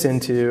 this gets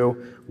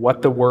into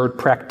what the word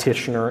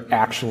practitioner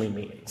actually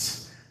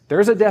means.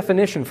 There's a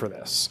definition for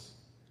this.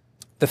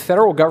 The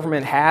federal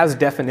government has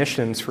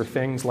definitions for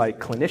things like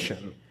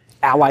clinician,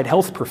 allied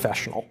health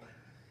professional,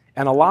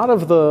 and a lot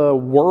of the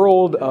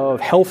world of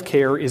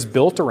healthcare is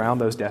built around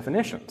those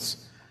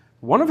definitions.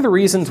 One of the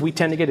reasons we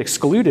tend to get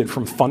excluded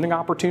from funding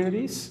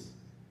opportunities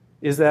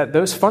is that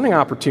those funding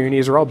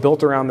opportunities are all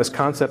built around this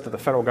concept that the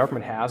federal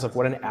government has of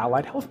what an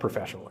allied health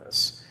professional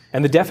is.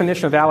 And the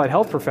definition of allied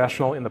health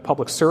professional in the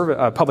Public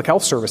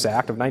Health Service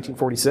Act of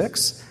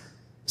 1946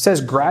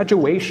 says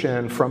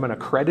graduation from an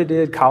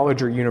accredited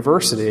college or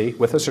university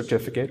with a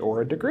certificate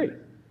or a degree.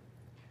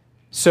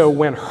 So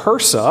when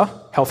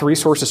HRSA, Health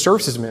Resources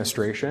Services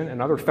Administration, and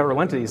other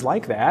federal entities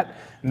like that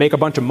make a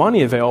bunch of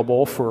money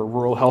available for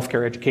rural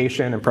healthcare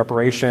education and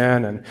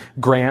preparation and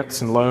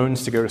grants and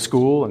loans to go to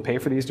school and pay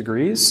for these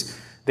degrees,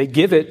 they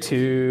give it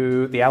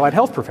to the allied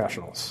health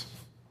professionals.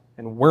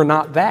 And we're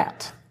not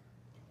that.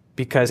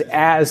 Because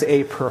as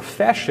a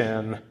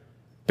profession,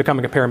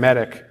 becoming a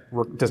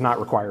paramedic does not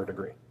require a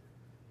degree.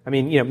 I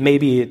mean,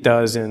 maybe it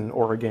does in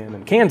Oregon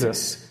and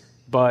Kansas,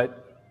 but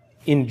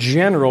in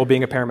general,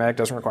 being a paramedic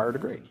doesn't require a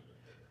degree.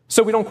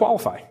 So we don't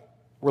qualify.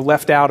 We're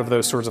left out of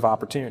those sorts of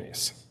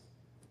opportunities.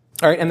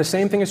 All right, and the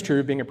same thing is true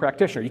of being a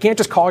practitioner. You can't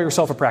just call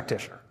yourself a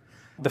practitioner.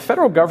 The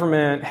federal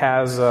government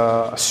has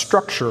a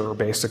structure,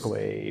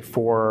 basically,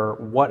 for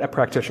what a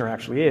practitioner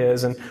actually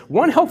is. And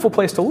one helpful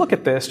place to look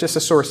at this, just to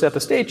sort of set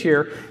the stage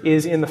here,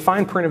 is in the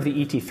fine print of the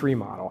ET3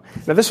 model.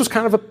 Now, this was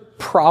kind of a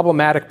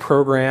problematic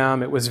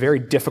program. It was very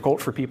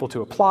difficult for people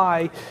to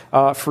apply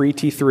for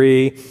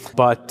ET3,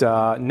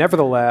 but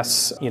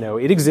nevertheless,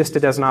 it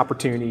existed as an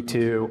opportunity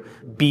to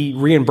be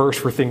reimbursed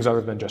for things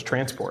other than just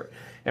transport.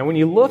 And when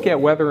you look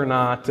at whether or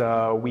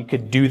not we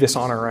could do this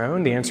on our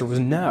own, the answer was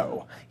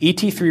no.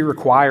 ET3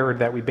 required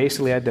that we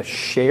basically had to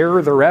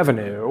share the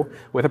revenue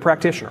with a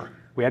practitioner.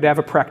 We had to have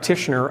a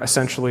practitioner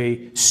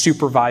essentially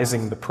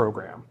supervising the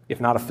program.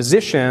 If not a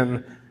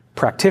physician,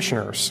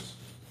 practitioners.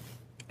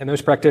 And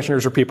those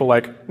practitioners are people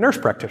like nurse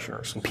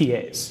practitioners and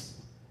PAs.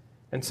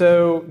 And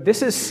so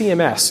this is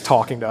CMS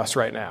talking to us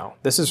right now.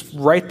 This is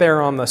right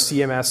there on the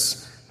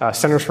CMS,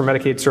 Centers for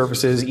Medicaid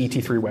Services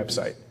ET3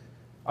 website.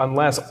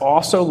 Unless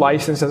also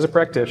licensed as a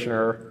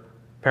practitioner,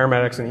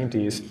 paramedics and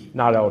EMTs,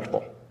 not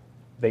eligible.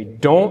 They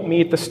don't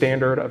meet the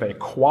standard of a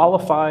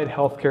qualified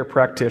healthcare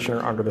practitioner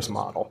under this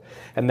model.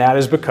 And that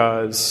is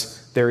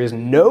because there is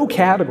no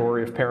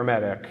category of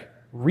paramedic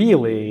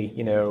really,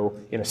 in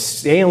a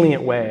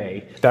salient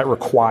way that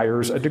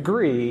requires a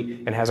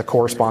degree and has a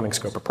corresponding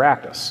scope of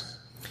practice.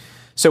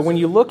 So when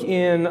you look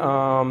in,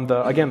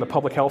 the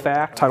Public Health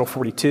Act, Title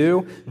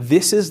 42,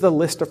 this is the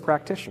list of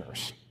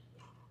practitioners.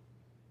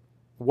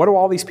 What do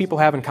all these people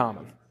have in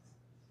common?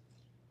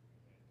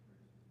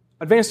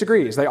 Advanced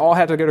degrees. They all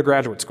had to go to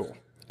graduate school.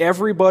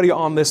 Everybody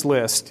on this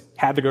list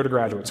had to go to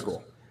graduate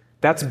school.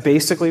 That's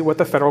basically what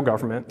the federal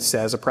government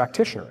says a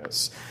practitioner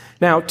is.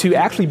 Now, to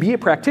actually be a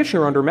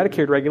practitioner under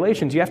Medicaid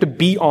regulations, you have to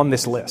be on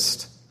this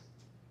list.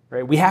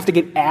 Right? We have to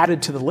get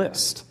added to the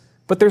list.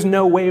 But there's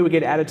no way we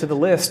get added to the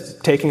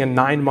list taking a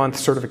 9-month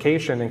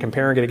certification and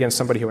comparing it against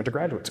somebody who went to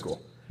graduate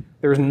school.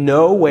 There's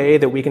no way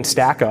that we can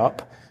stack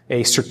up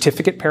a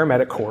certificate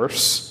paramedic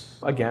course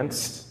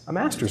against a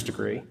master's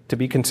degree to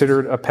be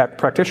considered a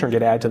practitioner and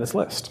get added to this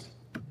list.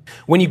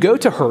 When you go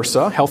to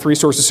HRSA, Health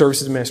Resources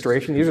Services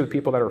Administration, these are the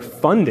people that are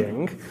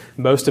funding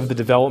most of the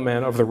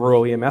development of the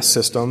rural EMS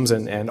systems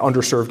and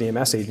underserved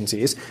EMS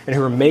agencies, and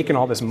who are making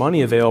all this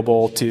money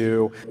available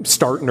to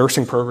start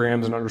nursing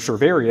programs in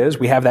underserved areas.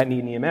 We have that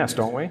need in EMS,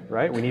 don't we?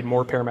 Right? We need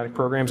more paramedic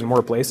programs in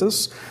more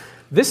places.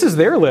 This is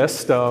their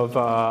list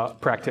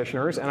of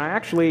practitioners, and I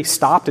actually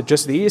stopped at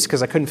just these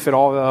because I couldn't fit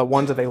all the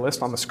ones that they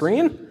list on the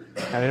screen.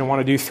 I didn't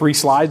want to do 3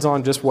 slides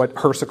on just what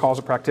HRSA calls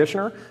a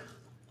practitioner.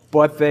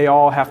 But they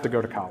all have to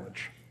go to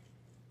college.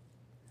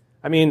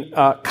 I mean,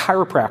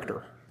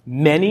 chiropractor.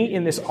 Many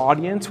in this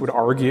audience would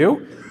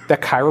argue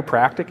that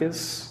chiropractic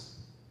is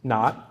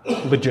not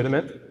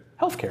legitimate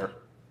healthcare.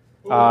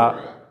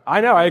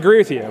 I know, I agree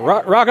with you.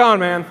 Rock on,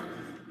 man.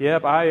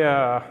 Yep,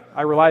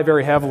 I rely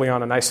very heavily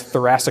on a nice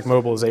thoracic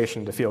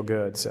mobilization to feel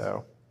good,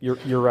 so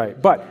you're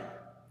right. But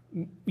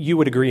you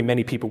would agree,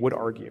 many people would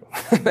argue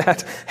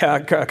that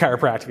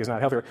chiropractic is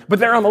not healthcare. But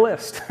they're on the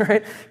list,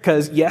 right?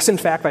 Because yes, in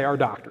fact, they are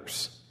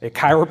doctors. A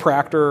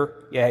chiropractor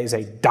is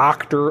a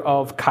doctor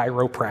of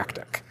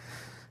chiropractic.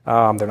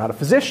 They're not a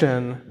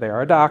physician. They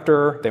are a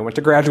doctor. They went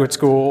to graduate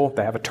school.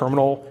 They have a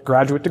terminal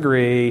graduate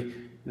degree.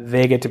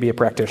 They get to be a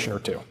practitioner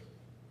too.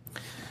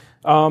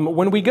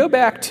 When we go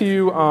back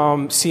to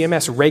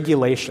CMS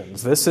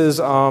regulations, this is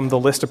the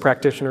list of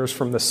practitioners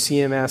from the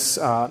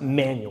CMS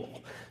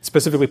manual,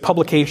 specifically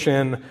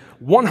publication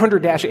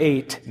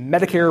 100-8,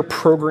 Medicare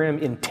Program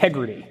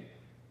Integrity.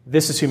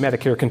 This is who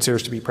Medicare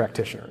considers to be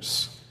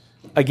practitioners.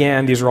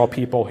 Again, these are all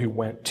people who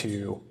went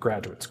to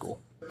graduate school.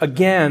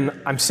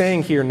 Again, I'm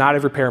saying here, not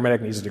every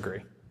paramedic needs a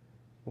degree.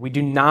 We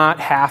do not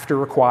have to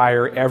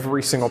require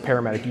every single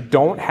paramedic. You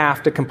don't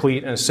have to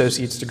complete an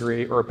associate's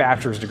degree or a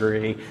bachelor's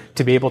degree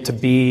to be able to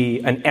be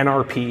an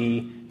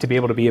NRP, to be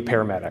able to be a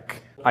paramedic.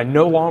 I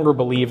no longer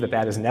believe that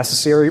that is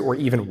necessary or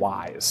even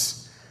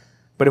wise.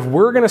 But if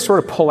we're going to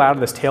sort of pull out of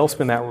this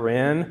tailspin that we're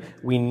in,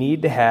 we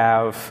need to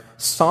have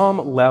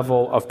some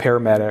level of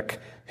paramedic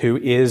who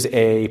is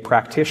a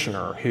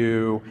practitioner,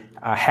 who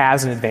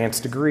has an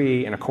advanced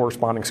degree and a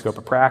corresponding scope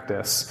of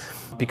practice.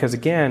 Because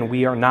again,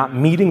 we are not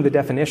meeting the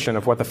definition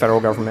of what the federal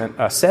government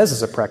says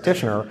is a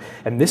practitioner,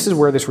 and this is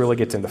where this really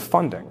gets into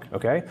funding,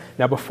 okay?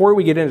 Now, before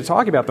we get into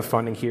talking about the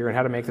funding here and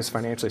how to make this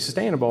financially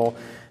sustainable,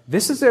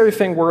 this is the other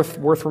thing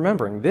worth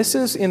remembering. This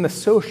is in the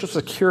Social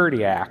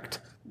Security Act.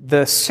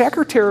 The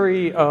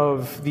Secretary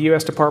of the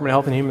U.S. Department of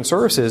Health and Human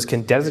Services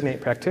can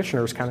designate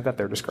practitioners kind of at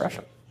their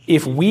discretion.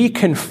 If we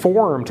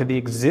conform to the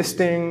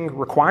existing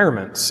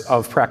requirements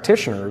of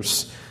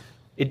practitioners,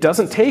 it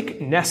doesn't take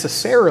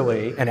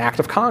necessarily an act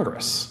of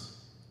Congress.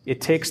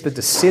 It takes the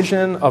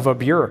decision of a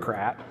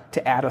bureaucrat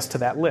to add us to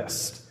that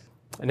list.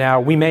 Now,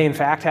 we may in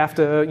fact have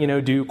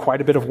to, do quite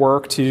a bit of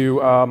work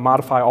to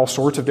modify all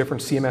sorts of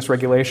different CMS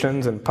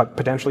regulations, and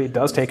potentially it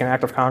does take an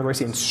act of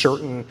Congress in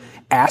certain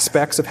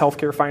aspects of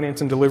healthcare finance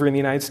and delivery in the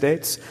United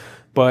States.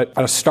 But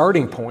at a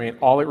starting point,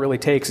 all it really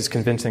takes is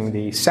convincing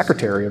the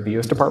Secretary of the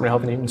U.S. Department of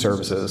Health and Human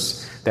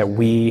Services that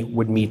we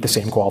would meet the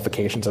same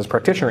qualifications as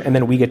practitioner, and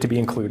then we get to be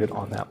included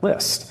on that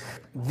list.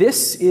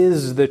 This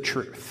is the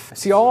truth. I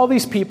see all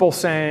these people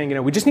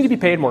saying, we just need to be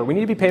paid more. We need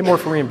to be paid more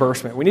for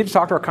reimbursement. We need to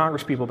talk to our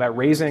Congress people about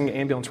raising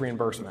ambulance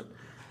reimbursement.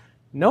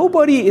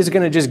 Nobody is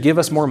going to just give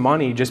us more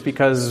money just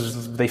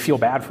because they feel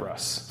bad for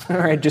us,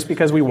 right? Just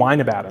because we whine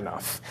about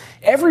enough.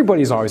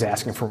 Everybody's always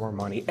asking for more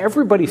money.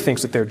 Everybody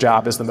thinks that their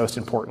job is the most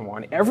important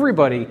one.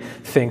 Everybody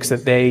thinks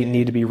that they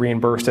need to be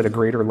reimbursed at a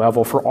greater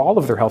level for all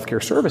of their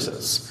healthcare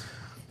services,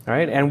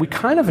 right? And we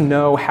kind of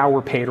know how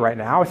we're paid right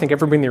now. I think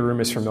everybody in the room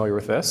is familiar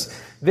with this.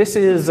 This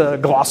is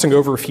glossing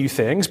over a few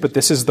things, but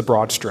this is the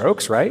broad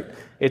strokes, right?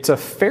 It's a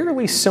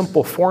fairly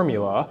simple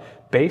formula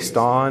based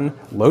on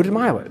loaded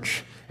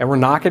mileage. And we're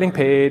not getting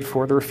paid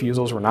for the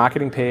refusals. We're not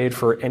getting paid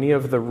for any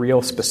of the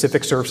real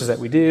specific services that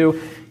we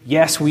do.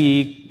 Yes,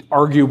 we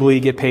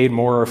arguably get paid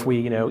more if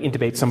we,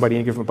 intubate somebody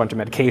and give them a bunch of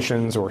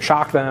medications or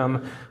shock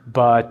them.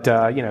 But,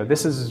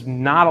 this is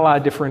not a lot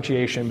of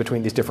differentiation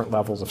between these different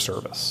levels of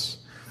service.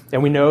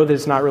 And we know that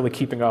it's not really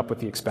keeping up with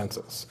the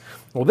expenses.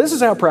 Well, this is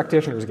how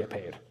practitioners get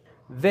paid.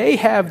 They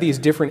have these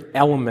different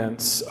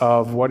elements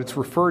of what it's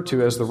referred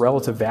to as the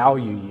relative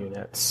value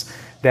units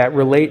that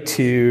relate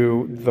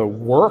to the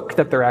work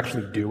that they're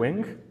actually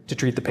doing to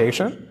treat the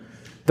patient,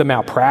 the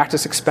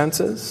malpractice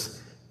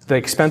expenses, the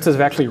expenses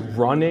of actually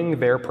running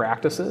their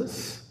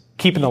practices,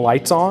 keeping the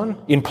lights on,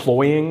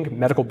 employing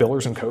medical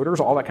billers and coders,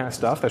 all that kind of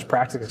stuff. There's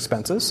practice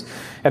expenses.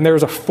 And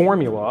there's a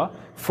formula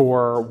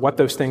for what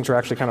those things are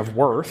actually kind of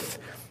worth.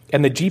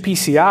 And the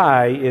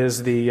GPCI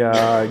is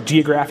the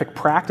Geographic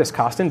Practice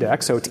Cost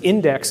Index. So it's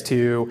indexed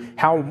to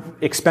how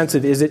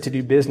expensive is it to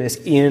do business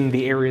in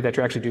the area that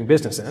you're actually doing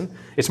business in.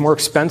 It's more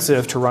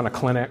expensive to run a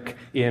clinic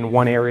in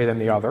one area than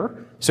the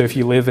other. So if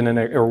you live in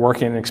or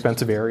work in an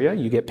expensive area,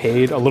 you get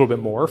paid a little bit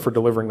more for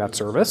delivering that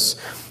service.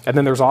 And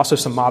then there's also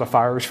some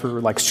modifiers for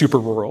like super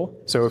rural.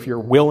 So if you're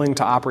willing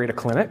to operate a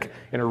clinic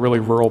in a really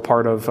rural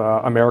part of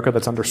America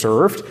that's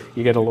underserved,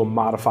 you get a little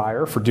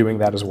modifier for doing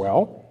that as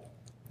well.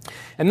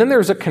 And then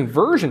there's a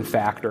conversion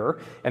factor,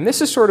 and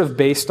this is sort of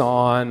based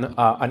on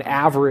an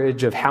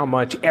average of how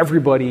much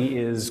everybody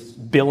is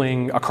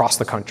billing across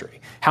the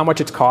country, how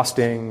much it's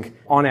costing,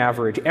 on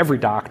average, every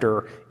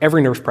doctor,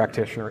 every nurse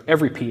practitioner,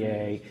 every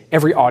PA,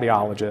 every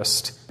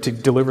audiologist to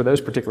deliver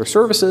those particular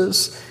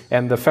services,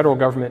 and the federal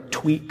government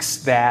tweaks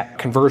that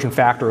conversion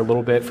factor a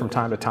little bit from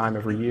time to time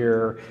every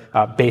year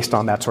based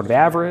on that sort of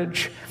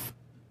average.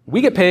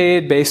 We get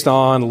paid based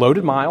on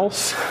loaded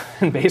miles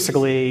and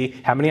basically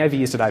how many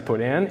IVs did I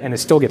put in, and it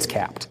still gets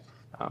capped.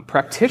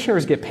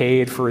 Practitioners get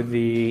paid for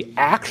the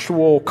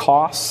actual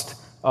cost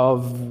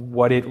of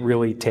what it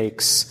really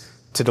takes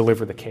to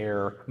deliver the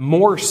care,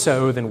 more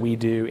so than we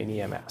do in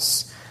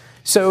EMS.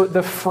 So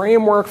the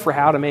framework for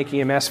how to make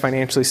EMS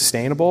financially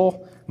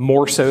sustainable,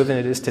 more so than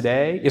it is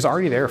today, is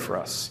already there for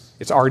us.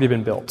 It's already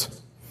been built.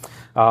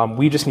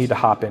 We just need to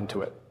hop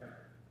into it.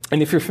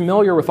 And if you're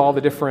familiar with all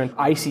the different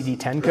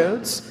ICD-10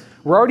 codes,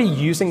 we're already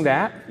using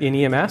that in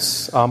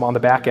EMS on the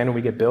back end when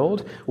we get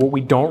billed. What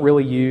we don't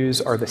really use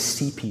are the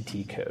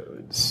CPT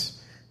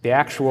codes, the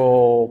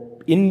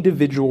actual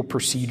individual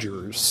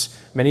procedures,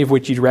 many of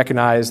which you'd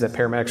recognize that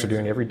paramedics are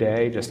doing every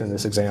day, just in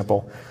this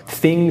example,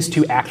 things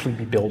to actually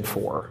be billed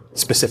for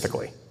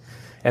specifically.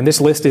 And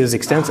this list is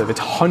extensive. It's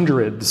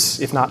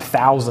hundreds, if not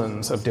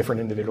thousands, of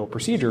different individual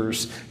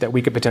procedures that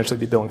we could potentially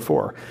be billing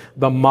for.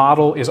 The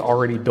model is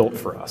already built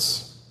for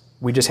us.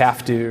 We just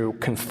have to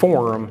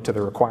conform to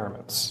the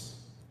requirements.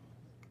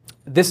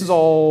 This is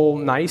all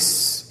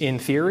nice in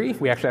theory.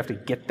 We actually have to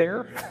get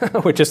there,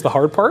 which is the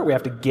hard part. We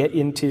have to get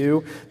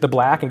into the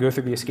black and go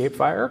through the escape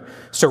fire.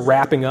 So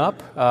wrapping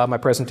up my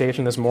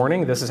presentation this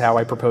morning, this is how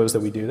I propose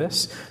that we do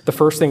this. The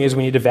first thing is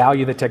we need to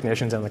value the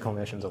technicians and the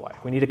clinicians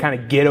alike. We need to kind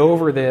of get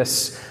over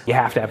this, you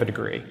have to have a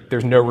degree.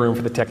 There's no room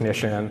for the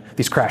technician.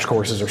 These crash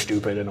courses are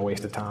stupid and a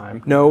waste of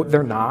time. No,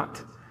 they're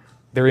not.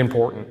 They're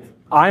important.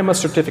 I'm a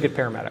certificate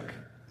paramedic.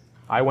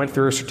 I went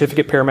through a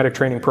certificate paramedic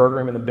training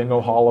program in the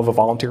bingo hall of a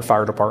volunteer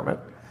fire department,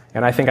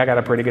 and I think I got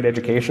a pretty good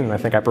education, and I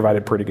think I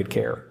provided pretty good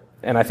care.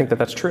 And I think that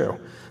that's true.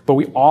 But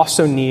we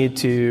also need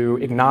to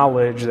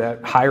acknowledge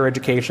that higher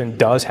education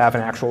does have an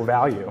actual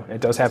value.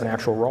 It does have an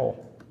actual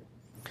role.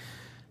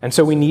 And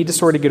so we need to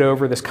sort of get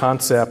over this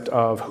concept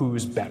of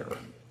who's better.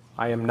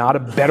 I am not a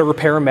better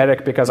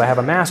paramedic because I have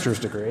a master's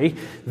degree.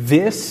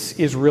 This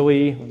is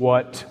really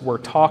what we're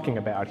talking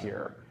about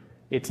here.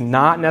 It's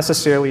not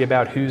necessarily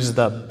about who's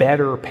the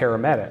better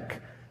paramedic.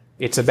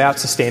 It's about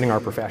sustaining our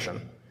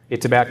profession.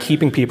 It's about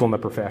keeping people in the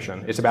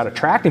profession. It's about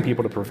attracting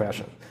people to the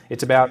profession.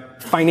 It's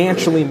about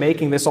financially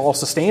making this all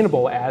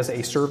sustainable as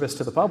a service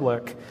to the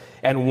public.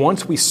 And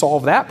once we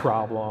solve that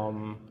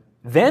problem,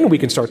 then we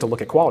can start to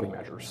look at quality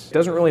measures. It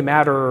doesn't really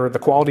matter the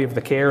quality of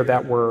the care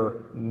that we're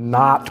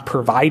not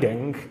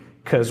providing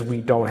because we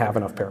don't have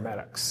enough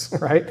paramedics,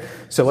 right?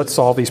 So let's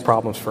solve these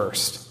problems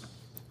first.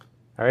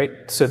 All right?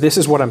 So this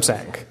is what I'm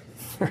saying.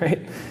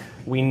 Right?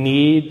 We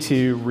need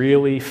to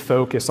really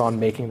focus on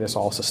making this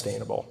all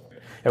sustainable.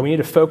 And we need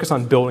to focus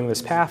on building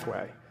this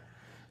pathway.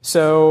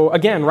 So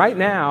again, right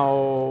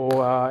now,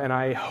 and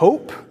I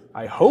hope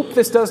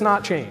this does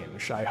not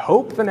change. I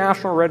hope the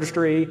National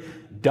Registry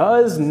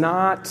does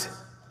not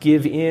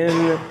give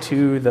in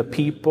to the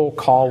people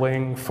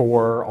calling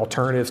for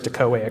alternatives to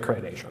COA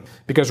accreditation.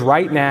 Because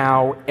right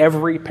now,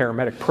 every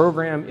paramedic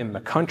program in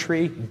the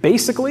country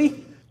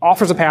basically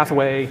offers a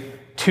pathway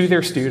to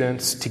their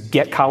students to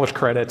get college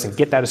credits and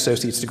get that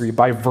associate's degree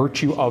by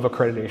virtue of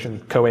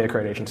accreditation, COA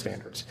accreditation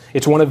standards.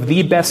 It's one of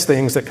the best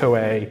things that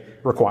COA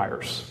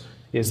requires,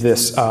 is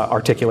this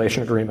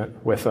articulation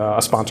agreement with a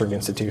sponsoring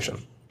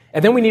institution.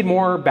 And then we need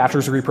more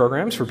bachelor's degree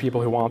programs for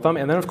people who want them.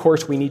 And then, of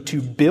course, we need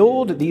to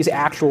build these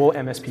actual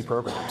MSP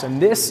programs.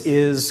 And this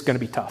is going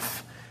to be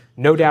tough.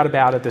 No doubt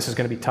about it, this is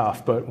going to be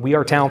tough, but we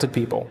are talented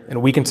people,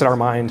 and we can set our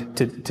mind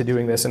to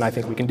doing this, and I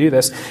think we can do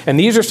this. And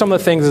these are some of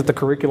the things that the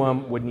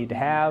curriculum would need to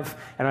have,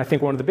 and I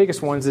think one of the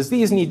biggest ones is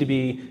these need to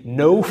be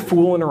no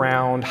fooling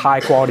around,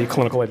 high-quality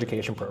clinical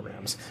education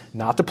programs.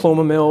 Not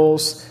diploma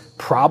mills,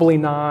 probably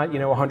not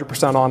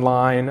 100%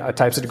 online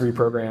types of degree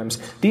programs.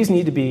 These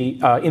need to be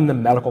in the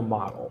medical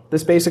model.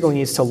 This basically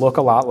needs to look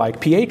a lot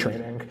like PA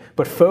training,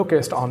 but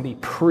focused on the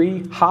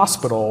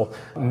pre-hospital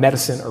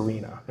medicine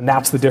arena. And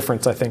that's the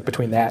difference, I think,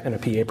 between that and a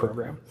PA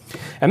program.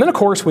 And then, of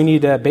course, we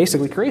need to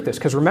basically create this,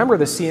 because remember,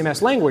 the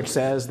CMS language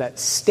says that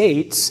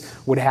states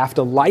would have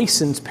to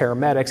license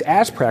paramedics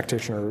as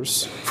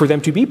practitioners for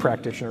them to be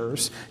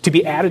practitioners, to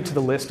be added to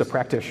the list of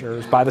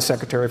practitioners by the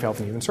Secretary of Health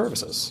and Human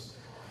Services.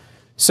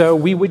 So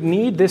we would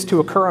need this to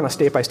occur on a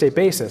state-by-state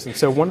basis. And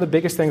so one of the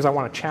biggest things I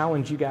want to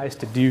challenge you guys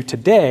to do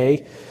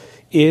today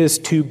is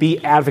to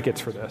be advocates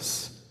for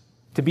this,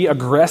 to be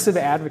aggressive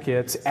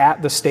advocates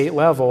at the state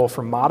level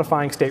for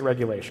modifying state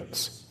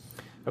regulations.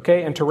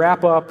 Okay, and to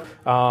wrap up,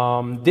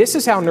 this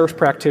is how nurse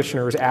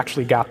practitioners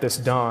actually got this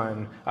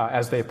done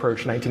as they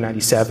approached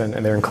 1997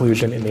 and their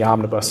inclusion in the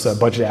Omnibus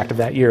Budget Act of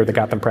that year that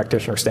got them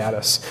practitioner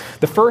status.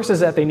 The first is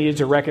that they needed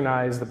to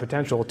recognize the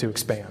potential to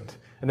expand.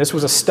 And this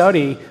was a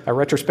study, a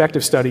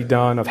retrospective study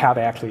done of how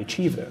they actually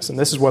achieve this. And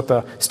this is what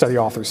the study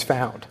authors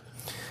found.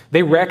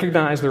 They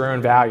recognized their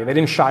own value. They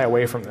didn't shy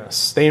away from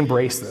this. They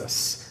embraced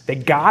this. They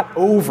got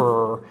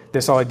over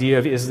this idea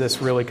of, is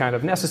this really kind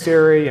of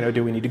necessary?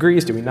 Do we need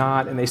degrees? Do we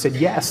not? And they said,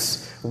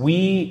 yes,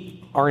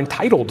 we are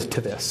entitled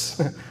to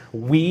this.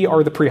 We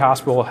are the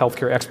pre-hospital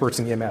healthcare experts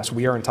in EMS.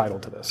 We are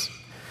entitled to this.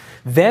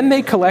 Then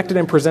they collected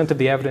and presented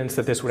the evidence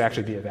that this would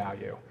actually be of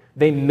value.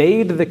 They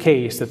made the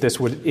case that this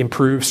would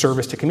improve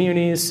service to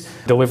communities,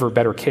 deliver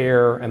better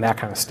care, and that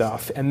kind of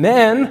stuff. And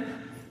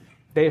then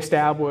they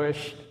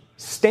established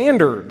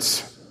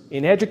standards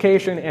in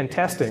education and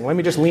testing. Let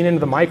me just lean into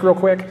the mic real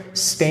quick.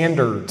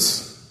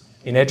 Standards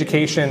in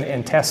education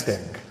and testing.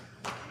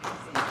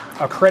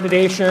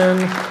 Accreditation,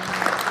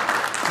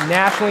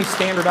 nationally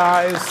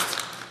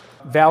standardized,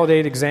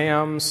 validated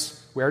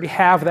exams. We already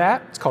have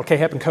that. It's called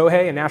KHEP and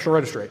COHE and National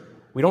Registrate.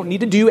 We don't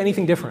need to do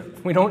anything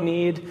different. We don't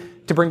need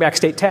to bring back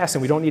state tests,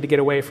 and we don't need to get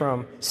away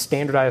from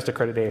standardized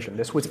accreditation.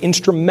 This was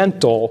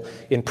instrumental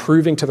in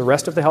proving to the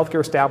rest of the healthcare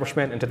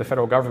establishment and to the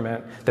federal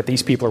government that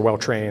these people are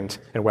well-trained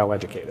and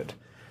well-educated.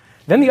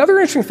 Then the other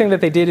interesting thing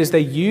that they did is they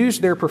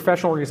used their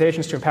professional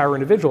organizations to empower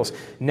individuals.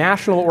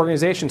 National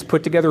organizations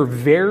put together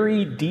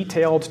very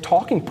detailed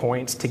talking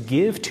points to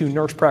give to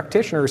nurse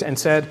practitioners and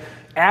said,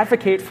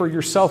 advocate for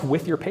yourself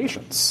with your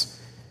patients.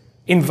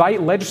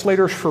 Invite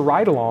legislators for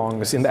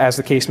ride-alongs, as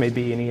the case may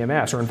be in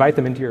EMS, or invite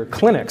them into your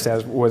clinics,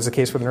 as was the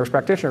case for the nurse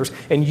practitioners,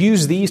 and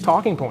use these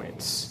talking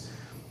points.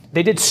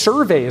 They did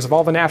surveys of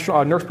all the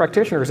national nurse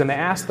practitioners, and they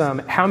asked them,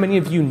 how many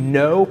of you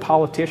know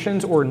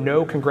politicians or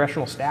know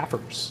congressional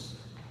staffers?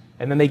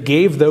 And then they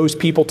gave those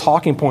people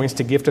talking points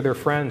to give to their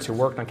friends who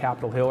worked on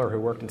Capitol Hill or who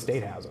worked in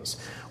state houses.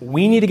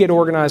 We need to get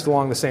organized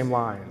along the same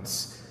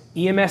lines.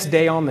 EMS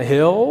Day on the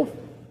Hill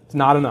is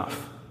not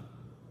enough.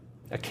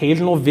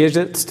 Occasional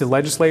visits to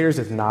legislators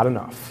is not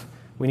enough.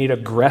 We need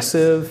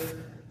aggressive,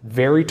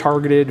 very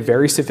targeted,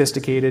 very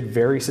sophisticated,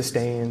 very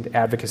sustained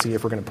advocacy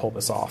if we're going to pull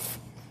this off.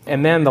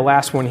 And then the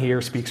last one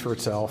here speaks for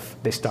itself.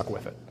 They stuck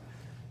with it.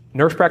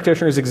 Nurse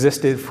practitioners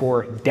existed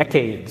for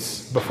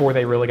decades before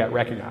they really got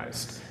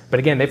recognized. But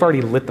again, they've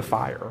already lit the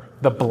fire.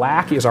 The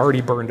black is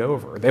already burned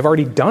over. They've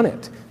already done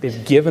it.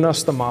 They've given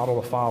us the model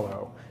to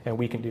follow, and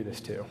we can do this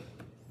too.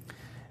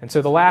 And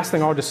so the last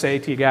thing I'll just say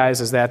to you guys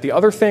is that the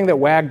other thing that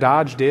Wag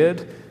Dodge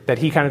did, that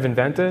he kind of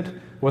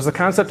invented, was the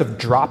concept of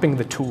dropping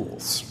the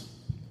tools.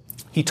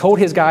 He told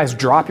his guys,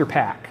 drop your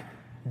pack,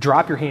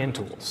 drop your hand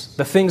tools.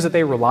 The things that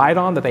they relied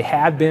on, that they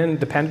had been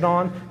dependent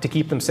on to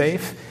keep them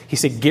safe, he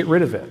said, get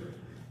rid of it.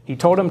 He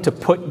told them to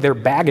put their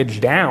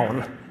baggage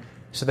down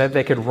so that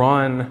they could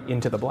run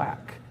into the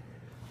black.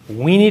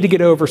 We need to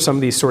get over some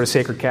of these sort of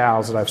sacred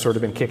cows that I've sort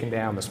of been kicking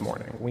down this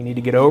morning. We need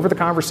to get over the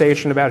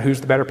conversation about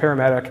who's the better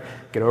paramedic,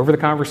 get over the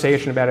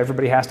conversation about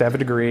everybody has to have a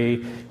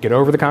degree, get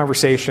over the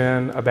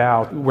conversation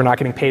about we're not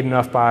getting paid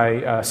enough by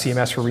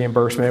CMS for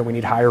reimbursement, we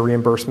need higher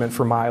reimbursement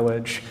for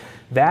mileage.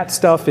 That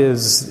stuff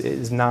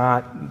is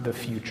not the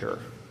future.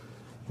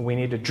 We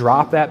need to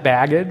drop that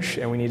baggage,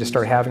 and we need to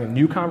start having a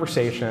new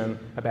conversation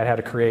about how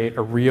to create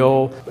a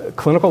real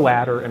clinical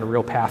ladder and a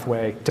real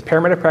pathway to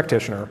paramedic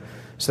practitioner,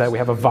 so that we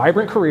have a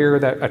vibrant career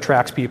that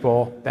attracts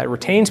people, that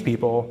retains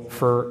people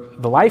for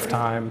the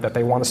lifetime that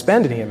they want to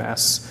spend in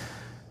EMS,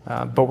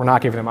 but we're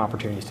not giving them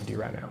opportunities to do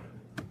right now.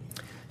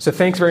 So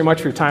thanks very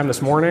much for your time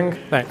this morning.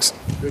 Thanks.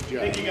 Good job.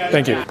 Thank you, guys.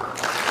 Thank you.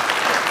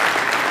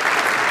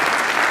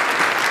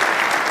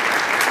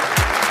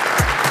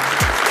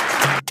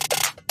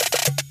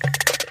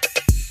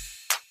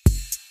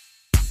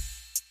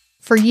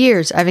 For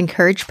years, I've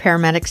encouraged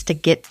paramedics to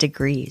get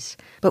degrees.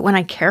 But when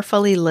I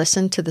carefully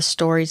listened to the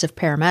stories of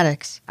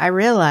paramedics, I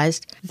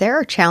realized there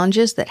are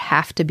challenges that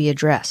have to be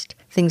addressed.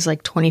 Things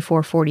like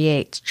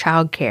 24/48s,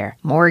 childcare,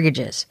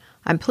 mortgages.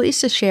 I'm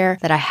pleased to share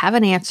that I have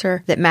an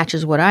answer that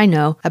matches what I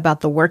know about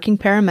the working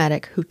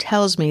paramedic who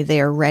tells me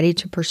they are ready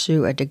to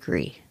pursue a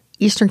degree.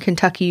 Eastern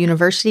Kentucky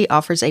University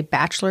offers a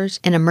bachelor's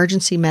in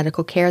emergency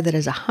medical care that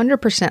is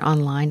 100%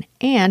 online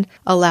and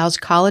allows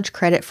college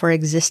credit for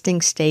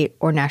existing state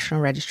or national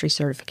registry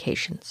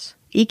certifications.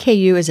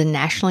 EKU is a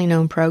nationally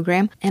known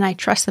program, and I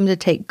trust them to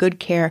take good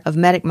care of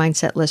Medic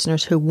Mindset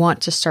listeners who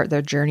want to start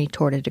their journey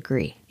toward a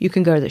degree. You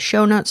can go to the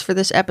show notes for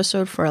this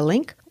episode for a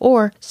link,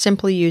 or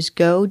simply use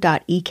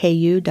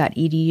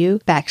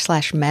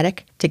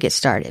go.eku.edu/medic to get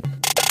started.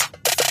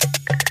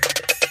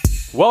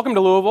 Welcome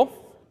to Louisville.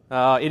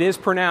 It is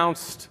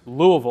pronounced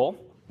Louisville,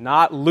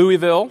 not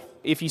Louisville.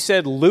 If you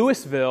said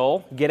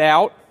Louisville, get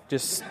out.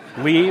 Just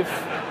leave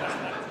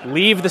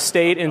the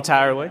state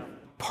entirely.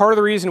 Part of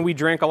the reason we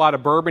drink a lot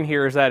of bourbon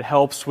here is that it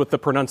helps with the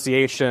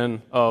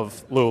pronunciation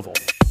of Louisville.